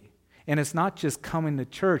priority. And it's not just coming to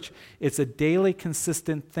church. It's a daily,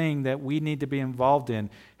 consistent thing that we need to be involved in.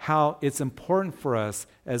 How it's important for us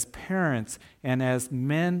as parents and as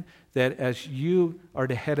men that as you are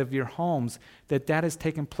the head of your homes, that is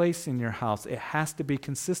taking place in your house. It has to be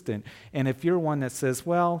consistent. And if you're one that says,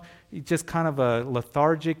 well, just kind of a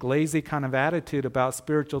lethargic, lazy kind of attitude about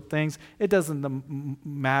spiritual things, it doesn't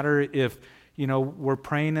matter if we're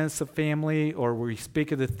praying as a family, or we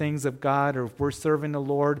speak of the things of God, or if we're serving the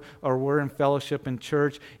Lord, or we're in fellowship in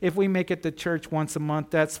church. If we make it to church once a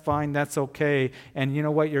month, that's fine, that's okay. And you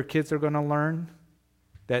know what your kids are going to learn?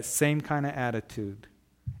 That same kind of attitude.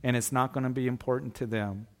 And it's not going to be important to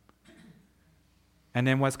them. And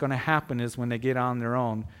then what's going to happen is when they get on their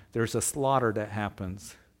own, there's a slaughter that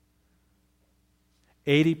happens.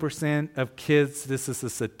 80% of kids, this is a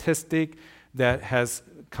statistic that has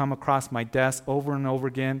come across my desk over and over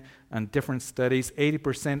again on different studies.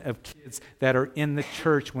 80% of kids that are in the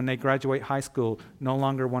church when they graduate high school no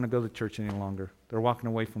longer want to go to church any longer. They're walking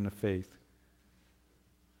away from the faith.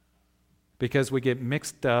 Because we get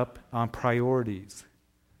mixed up on priorities.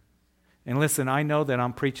 And listen, I know that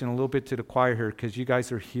I'm preaching a little bit to the choir here because you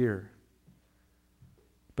guys are here.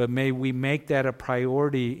 But may we make that a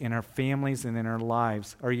priority in our families and in our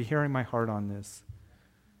lives. Are you hearing my heart on this?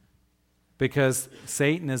 Because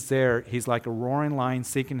Satan is there. He's like a roaring lion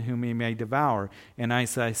seeking whom he may devour. And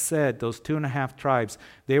as I said, those 2.5 tribes,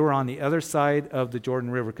 they were on the other side of the Jordan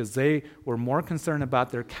River because they were more concerned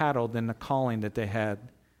about their cattle than the calling that they had.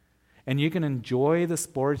 And you can enjoy the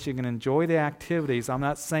sports, you can enjoy the activities. I'm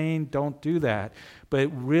not saying don't do that, but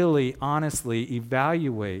really, honestly,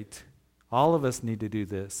 evaluate. All of us need to do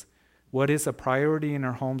this. What is a priority in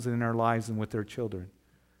our homes and in our lives and with our children?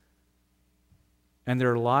 And there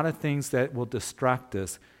are a lot of things that will distract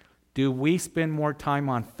us. Do we spend more time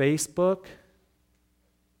on Facebook?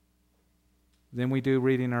 than we do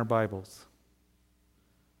reading our Bibles.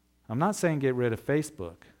 I'm not saying get rid of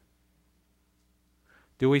Facebook.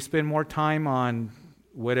 Do we spend more time on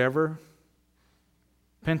whatever,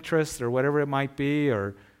 Pinterest or whatever it might be,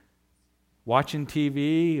 or watching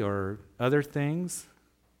TV or other things,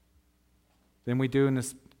 than we do in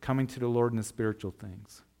this coming to the Lord in the spiritual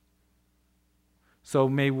things? So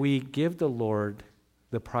may we give the Lord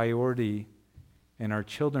the priority and our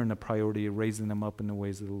children the priority of raising them up in the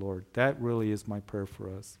ways of the Lord. That really is my prayer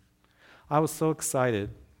for us. I was so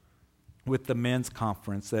excited with the men's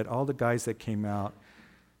conference that all the guys that came out,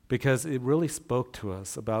 because it really spoke to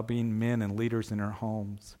us about being men and leaders in our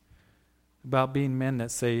homes, about being men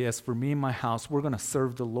that say, as for me and my house, we're going to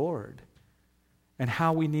serve the Lord, and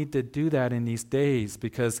how we need to do that in these days,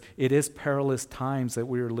 because it is perilous times that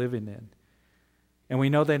we are living in. And we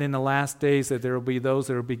know that in the last days that there will be those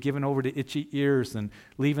that will be given over to itchy ears and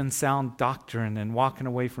leaving sound doctrine and walking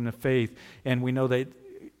away from the faith. And we know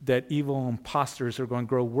that evil imposters are going to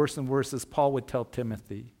grow worse and worse, as Paul would tell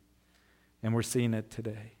Timothy. And we're seeing it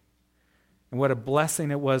today. And what a blessing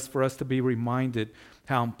it was for us to be reminded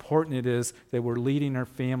how important it is that we're leading our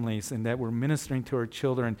families and that we're ministering to our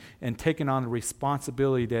children and taking on the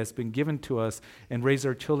responsibility that has been given to us and raise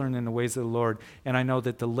our children in the ways of the Lord. And I know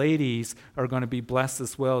that the ladies are going to be blessed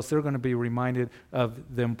as well, so they're going to be reminded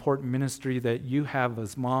of the important ministry that you have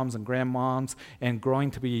as moms and grandmoms and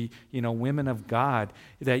growing to be, women of God,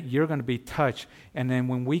 that you're going to be touched. And then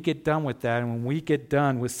when we get done with that, and when we get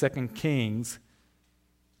done with 2 Kings,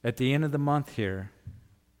 at the end of the month here,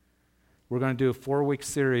 we're going to do a 4-week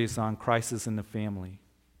series on crisis in the family,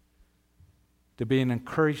 to be an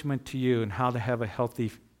encouragement to you in how to have a healthy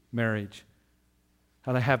marriage,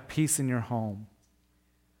 how to have peace in your home,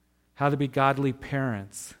 how to be godly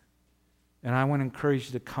parents. And I want to encourage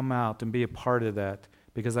you to come out and be a part of that,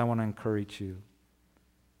 because I want to encourage you.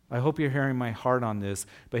 I hope you're hearing my heart on this.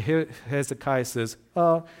 But Hezekiah says,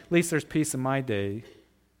 at least there's peace in my day.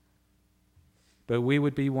 But we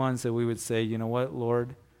would be ones that we would say, you know what,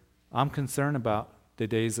 Lord, I'm concerned about the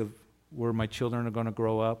days of where my children are going to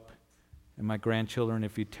grow up and my grandchildren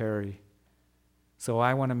if you tarry. So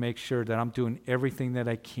I want to make sure that I'm doing everything that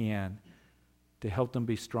I can to help them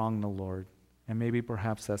be strong in the Lord. And maybe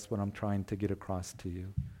perhaps that's what I'm trying to get across to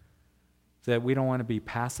you. That we don't want to be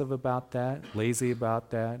passive about that, lazy about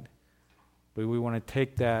that, but we want to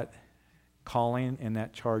take that calling and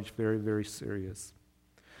that charge very, very serious.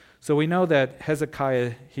 So we know that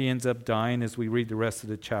Hezekiah, he ends up dying as we read the rest of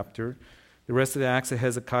the chapter. The rest of the acts of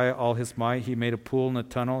Hezekiah, all his might, he made a pool in a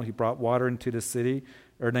tunnel. He brought water into the city.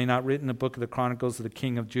 Are they not written in the book of the Chronicles of the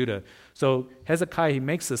king of Judah? So Hezekiah, he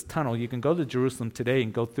makes this tunnel. You can go to Jerusalem today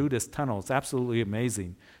and go through this tunnel. It's absolutely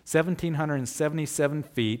amazing. 1,777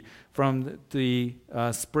 feet from the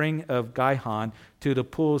spring of Gihon to the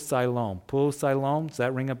pool of Siloam. Pool of Siloam, does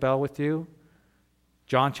that ring a bell with you?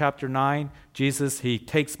 John chapter 9, Jesus, he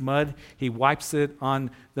takes mud, he wipes it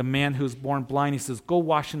on the man who's born blind. He says, go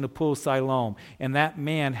wash in the pool of Siloam. And that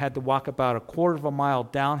man had to walk about a quarter of a mile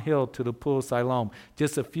downhill to the pool of Siloam.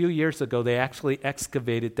 Just a few years ago, they actually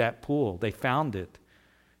excavated that pool. They found it.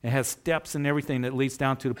 It has steps and everything that leads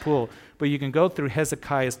down to the pool. But you can go through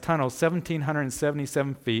Hezekiah's tunnel,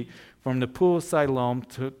 1,777 feat, from the pool of Siloam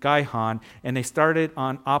to Gihon, and they started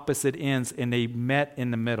on opposite ends, and they met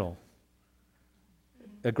in the middle.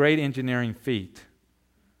 A great engineering feat.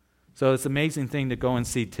 So it's an amazing thing to go and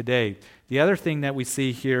see today. The other thing that we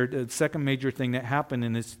see here, the second major thing that happened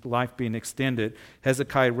in his life being extended,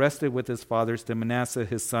 Hezekiah rested with his fathers, then Manasseh,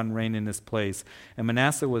 his son, reigned in his place. And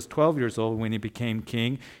Manasseh was 12 years old when he became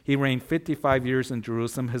king. He reigned 55 years in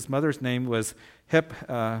Jerusalem. His mother's name was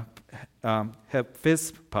Hephzibah,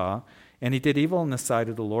 and he did evil in the sight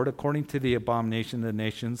of the Lord, according to the abomination of the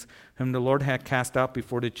nations, whom the Lord had cast out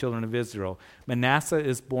before the children of Israel. Manasseh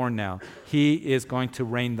is born now. He is going to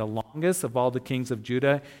reign the longest of all the kings of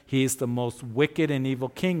Judah. He is the most wicked and evil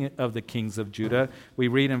king of the kings of Judah. We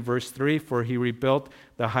read in verse 3, for he rebuilt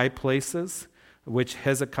the high places, which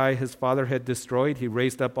Hezekiah his father had destroyed. He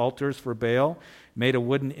raised up altars for Baal, made a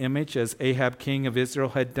wooden image as Ahab king of Israel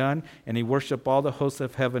had done, and he worshiped all the hosts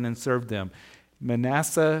of heaven and served them.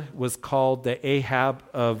 Manasseh was called the Ahab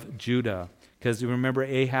of Judah, because you remember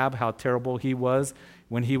Ahab, how terrible he was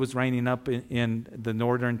when he was reigning up in the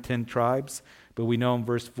northern 10 tribes. But we know in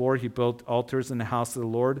verse 4, he built altars in the house of the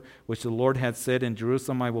Lord, which the Lord had said, in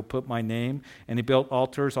Jerusalem I will put my name. And he built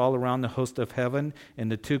altars all around the host of heaven in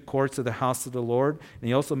the 2 courts of the house of the Lord. And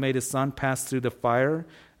he also made his son pass through the fire.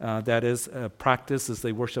 That is a practice as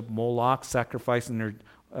they worship Moloch, sacrificing their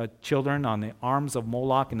children on the arms of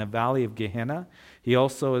Moloch in the valley of Gehenna. He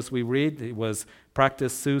also, as we read, he was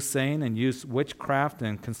practiced soothsaying and used witchcraft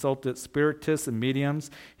and consulted spiritists and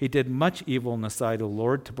mediums. He did much evil in the sight of the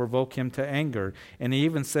Lord to provoke him to anger. And he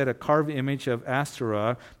even set a carved image of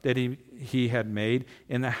Asherah that he had made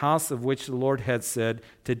in the house of which the Lord had said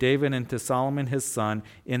to David and to Solomon his son,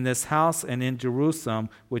 in this house and in Jerusalem,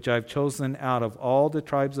 which I've chosen out of all the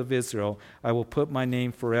tribes of Israel, I will put my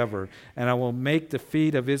name forever. And I will make the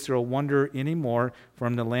feet of Israel wander any more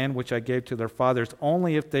from the land which I gave to their fathers,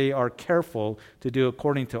 only if they are careful to do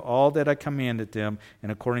according to all that I commanded them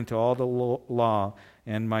and according to all the law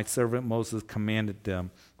and my servant Moses commanded them.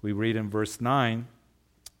 We read in verse 9,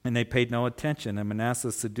 and they paid no attention, and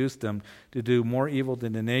Manasseh seduced them to do more evil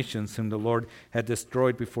than the nations whom the Lord had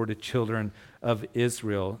destroyed before the children of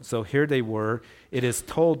Israel. So here they were. It is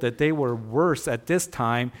told that they were worse at this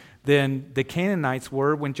time than the Canaanites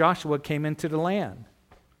were when Joshua came into the land.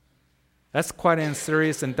 That's quite a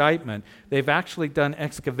serious indictment. They've actually done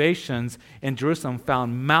excavations in Jerusalem,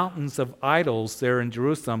 found mountains of idols there in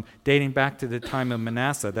Jerusalem dating back to the time of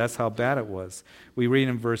Manasseh. That's how bad it was. We read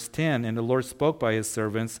in verse 10, and the Lord spoke by his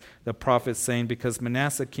servants, the prophets, saying, because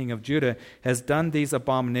Manasseh, king of Judah, has done these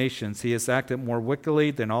abominations, he has acted more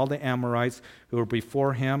wickedly than all the Amorites who were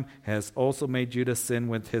before him, has also made Judah sin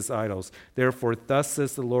with his idols. Therefore, thus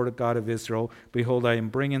says the Lord God of Israel, behold, I am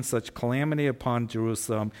bringing such calamity upon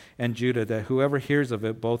Jerusalem and Judah that whoever hears of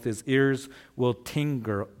it, both his ears will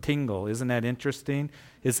tingle. Isn't that interesting?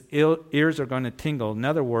 His ears are going to tingle. In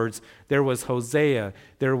other words, there was Hosea,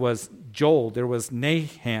 there was Joel, there was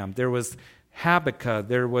Nahum, there was Habakkuk,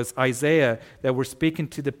 there was Isaiah that were speaking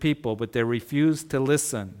to the people, but they refused to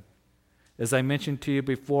listen. As I mentioned to you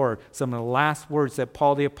before, some of the last words that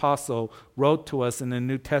Paul the Apostle wrote to us in the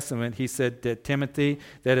New Testament, he said to Timothy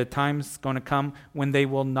that a time is going to come when they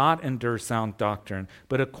will not endure sound doctrine,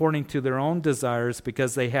 but according to their own desires,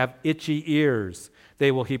 because they have itchy ears,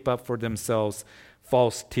 they will heap up for themselves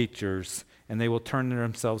false teachers, and they will turn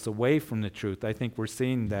themselves away from the truth. I think we're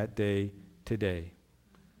seeing that day today.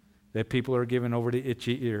 That people are given over to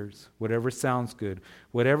itchy ears. Whatever sounds good.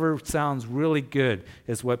 Whatever sounds really good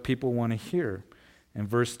is what people want to hear. In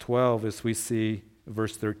verse 12, as we see,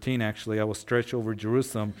 verse 13 actually, I will stretch over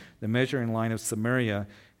Jerusalem the measuring line of Samaria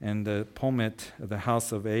and the pommet of the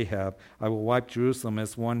house of Ahab. I will wipe Jerusalem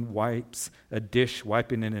as one wipes a dish,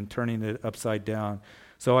 wiping it and turning it upside down.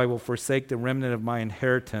 So I will forsake the remnant of my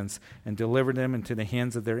inheritance and deliver them into the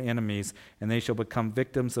hands of their enemies, and they shall become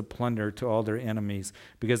victims of plunder to all their enemies,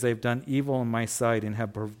 because they have done evil in my sight and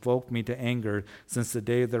have provoked me to anger since the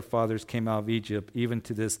day of their fathers came out of Egypt, even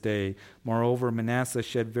to this day. Moreover, Manasseh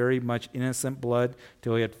shed very much innocent blood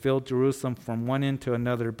till he had filled Jerusalem from one end to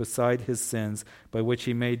another beside his sins, by which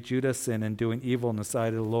he made Judah sin in doing evil in the sight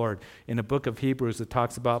of the Lord. In the book of Hebrews, it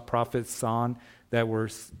talks about prophet Son, that were,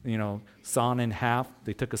 sawn in half.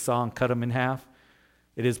 They took a saw and cut them in half.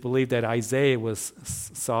 It is believed that Isaiah was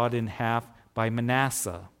sawed in half by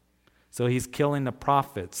Manasseh. So he's killing the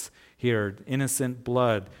prophets here, innocent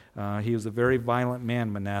blood. He was a very violent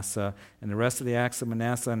man, Manasseh. And the rest of the acts of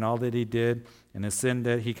Manasseh and all that he did and the sin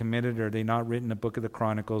that he committed, are they not written in the book of the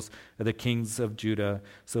Chronicles of the kings of Judah?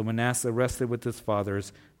 So Manasseh rested with his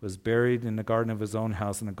fathers, was buried in the garden of his own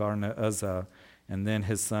house in the garden of Uzzah. And then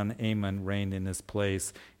his son Amon reigned in his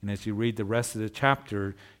place. And as you read the rest of the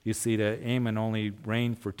chapter, you see that Amon only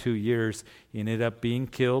reigned for 2 years. He ended up being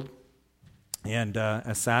killed and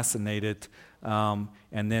assassinated. And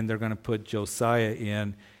then they're going to put Josiah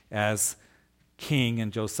in as king.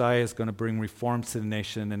 And Josiah is going to bring reforms to the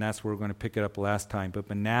nation. And that's where we're going to pick it up last time. But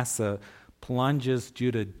Manasseh plunges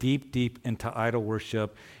Judah deep, deep into idol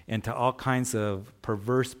worship, into all kinds of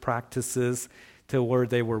perverse practices, to where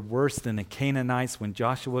they were worse than the Canaanites when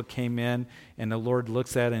Joshua came in, and the Lord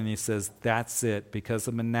looks at it and he says, that's it. Because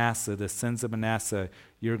of Manasseh, the sins of Manasseh,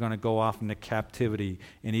 you're going to go off into captivity.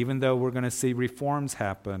 And even though we're going to see reforms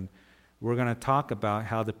happen, we're going to talk about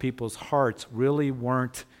how the people's hearts really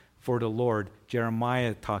weren't for the Lord.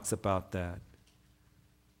 Jeremiah talks about that.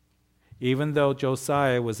 Even though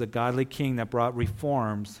Josiah was a godly king that brought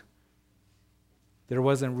reforms, there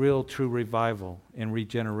wasn't real true revival and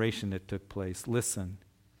regeneration that took place. Listen,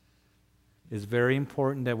 it's very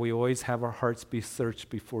important that we always have our hearts be searched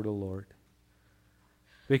before the Lord.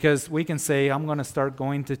 Because we can say, I'm going to start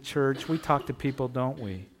going to church. We talk to people, don't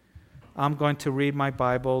we? I'm going to read my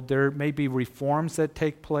Bible. There may be reforms that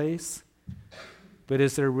take place, but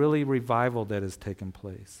is there really revival that has taken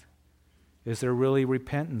place? Is there really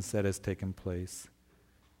repentance that has taken place?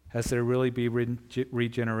 Has there really been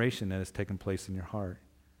regeneration that has taken place in your heart?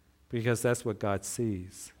 Because that's what God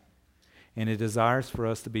sees. And He desires for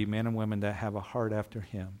us to be men and women that have a heart after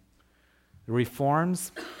Him. The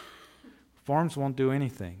reforms won't do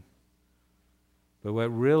anything. But what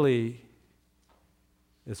really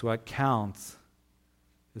is what counts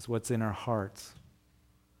is what's in our hearts.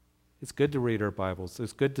 It's good to read our Bibles.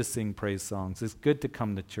 It's good to sing praise songs. It's good to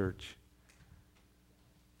come to church.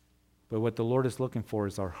 But what the Lord is looking for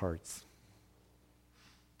is our hearts.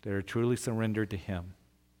 That are truly surrendered to Him.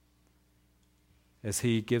 As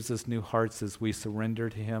He gives us new hearts, as we surrender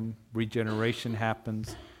to Him, regeneration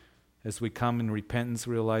happens. As we come in repentance,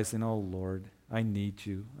 realizing, oh Lord, I need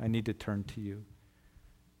You. I need to turn to You.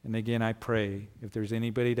 And again, I pray, if there's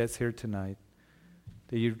anybody that's here tonight,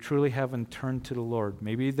 that you truly haven't turned to the Lord.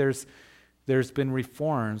 Maybe there's been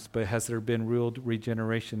reforms, but has there been real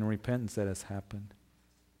regeneration and repentance that has happened?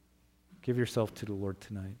 Give yourself to the Lord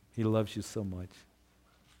tonight. He loves you so much.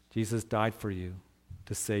 Jesus died for you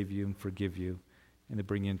to save you and forgive you and to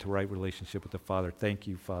bring you into right relationship with the Father. Thank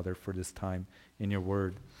you, Father, for this time in Your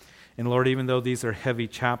Word. And Lord, even though these are heavy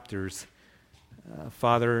chapters,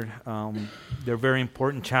 Father, they're very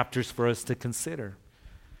important chapters for us to consider.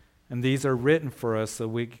 And these are written for us so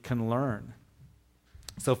we can learn.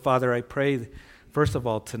 So, Father, I pray, first of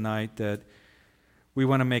all, tonight that we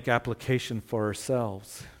want to make application for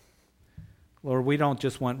ourselves. Lord, we don't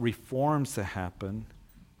just want reforms to happen.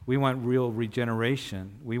 We want real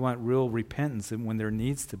regeneration. We want real repentance, and when there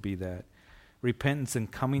needs to be that. Repentance and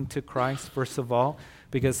coming to Christ, first of all,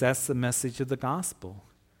 because that's the message of the gospel.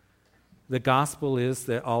 The gospel is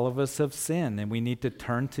that all of us have sinned, and we need to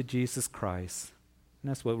turn to Jesus Christ. And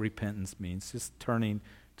that's what repentance means, just turning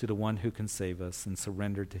to the one who can save us and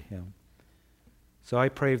surrender to Him. So I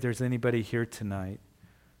pray if there's anybody here tonight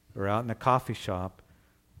or out in a coffee shop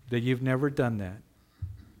that you've never done that.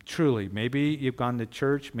 Truly, maybe you've gone to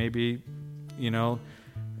church, maybe,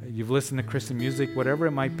 you've listened to Christian music, whatever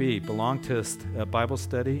it might be, belong to a Bible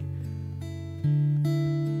study.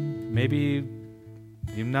 Maybe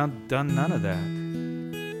you've not done none of that.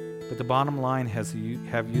 But the bottom line have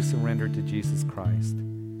you surrendered to Jesus Christ,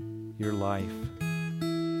 your life,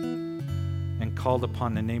 and called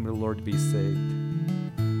upon the name of the Lord to be saved.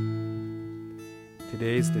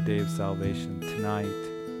 Today is the day of salvation, tonight,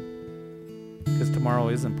 because tomorrow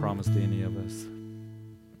isn't promised to any of us.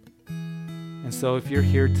 And so if you're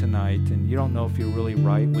here tonight and you don't know if you're really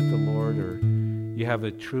right with the Lord or you have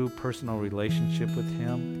a true personal relationship with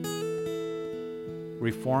Him,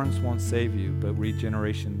 reforms won't save you, but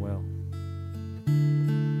regeneration will.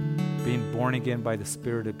 Being born again by the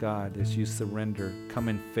Spirit of God as you surrender, come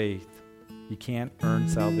in faith. You can't earn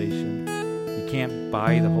salvation. You can't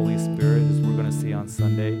buy the Holy Spirit, as we're going to see on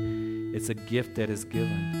Sunday. It's a gift that is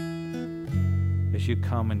given. As you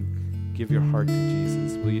come and give your heart to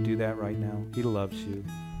Jesus, will you do that right now? He loves you.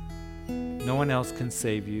 No one else can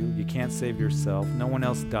save you. You can't save yourself. No one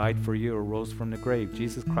else died for you or rose from the grave.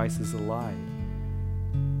 Jesus Christ is alive.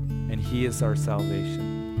 And He is our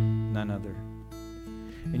salvation, none other.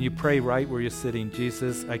 And you pray right where you're sitting,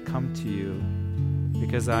 Jesus, I come to You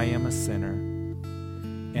because I am a sinner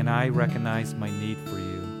and I recognize my need for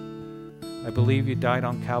You. I believe You died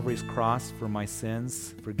on Calvary's cross for my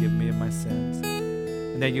sins, forgive me of my sins,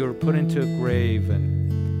 and that You were put into a grave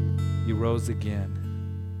and You rose again.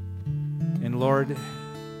 And Lord,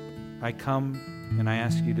 I come and I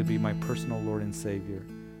ask You to be my personal Lord and Savior.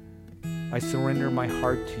 I surrender my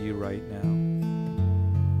heart to You right now.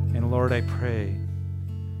 And Lord, I pray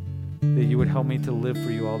that You would help me to live for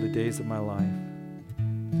You all the days of my life.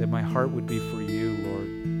 That my heart would be for You, Lord,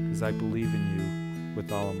 because I believe in You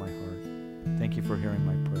with all of my heart. Thank You for hearing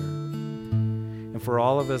my prayer. And for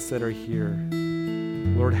all of us that are here,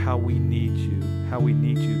 Lord, how we need You, how we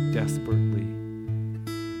need You desperately.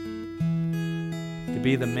 To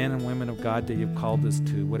be the men and women of God that You've called us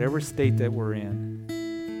to, whatever state that we're in.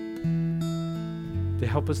 To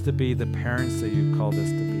help us to be the parents that You called us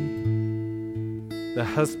to be, the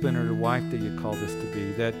husband or the wife that You called us to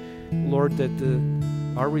be, that, Lord, that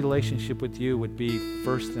our relationship with You would be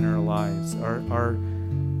first in our lives. Our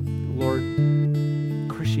Lord,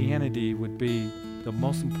 Christianity would be the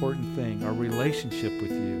most important thing, our relationship with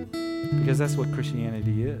You, because that's what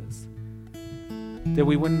Christianity is. That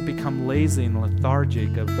we wouldn't become lazy and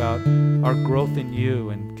lethargic about our growth in You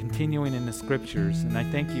and continuing in the Scriptures. And I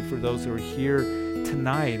thank You for those who are here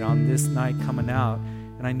tonight, on this night coming out,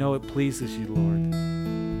 and I know it pleases You, Lord.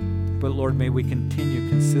 But Lord, may we continue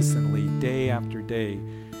consistently, day after day,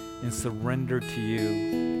 in surrender to You,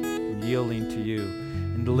 and yielding to You,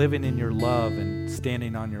 and living in Your love and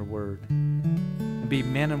standing on Your word. And be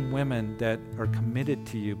men and women that are committed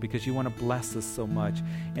to You because You want to bless us so much.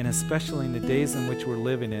 And especially in the days in which we're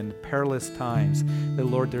living in, perilous times, that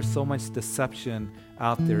Lord, there's so much deception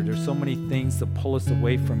out there. There's so many things that pull us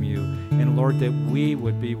away from You. And Lord, that we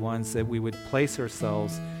would be ones that we would place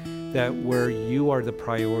ourselves that where you are the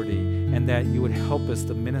priority, and that you would help us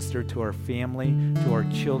to minister to our family, to our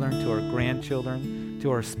children, to our grandchildren, to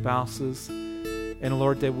our spouses. And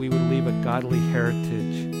Lord, that we would leave a godly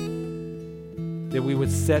heritage, that we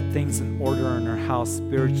would set things in order in our house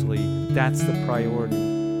spiritually. That's the priority.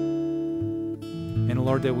 And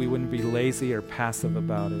Lord, that we wouldn't be lazy or passive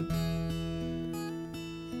about it.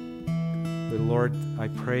 But Lord, I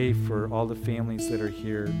pray for all the families that are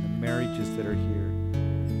here, the marriages that are here,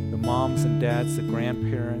 the moms and dads, the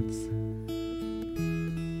grandparents,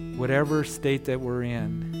 whatever state that we're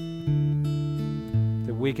in,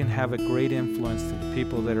 that we can have a great influence to the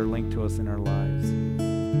people that are linked to us in our lives.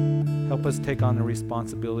 Help us take on the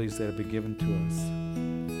responsibilities that have been given to us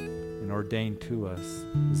and ordained to us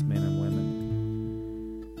as men and women.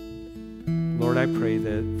 Lord, I pray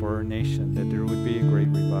that for our nation, that there would be a great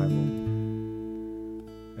revival,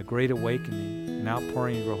 a great awakening, an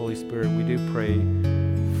outpouring of your Holy Spirit. We do pray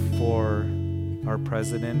for our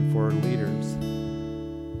president, for our leaders,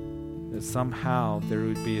 that somehow there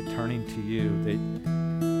would be a turning to you, that,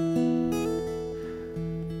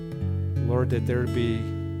 Lord, that there would be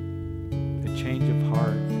a change of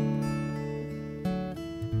heart,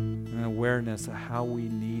 an awareness of how we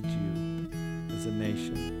need you as a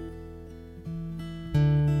nation.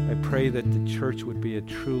 I pray that the church would be a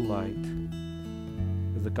true light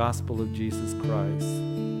of the gospel of Jesus Christ.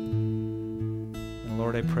 And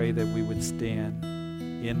Lord, I pray that we would stand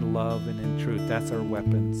in love and in truth. That's our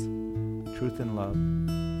weapons, truth and love.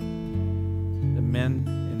 The men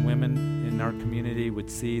and women in our community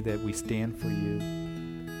would see that we stand for you,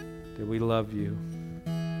 that we love you.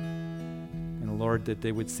 And Lord, that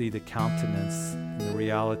they would see the countenance and the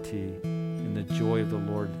reality and the joy of the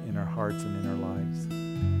Lord in our hearts and in our lives.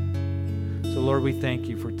 So Lord, we thank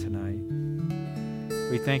you for tonight.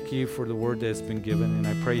 We thank you for the word that has been given, and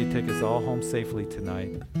I pray you take us all home safely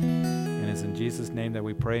tonight. And it's in Jesus' name that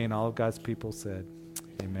we pray, and all of God's people said,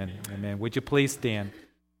 amen. Amen. Would you please stand?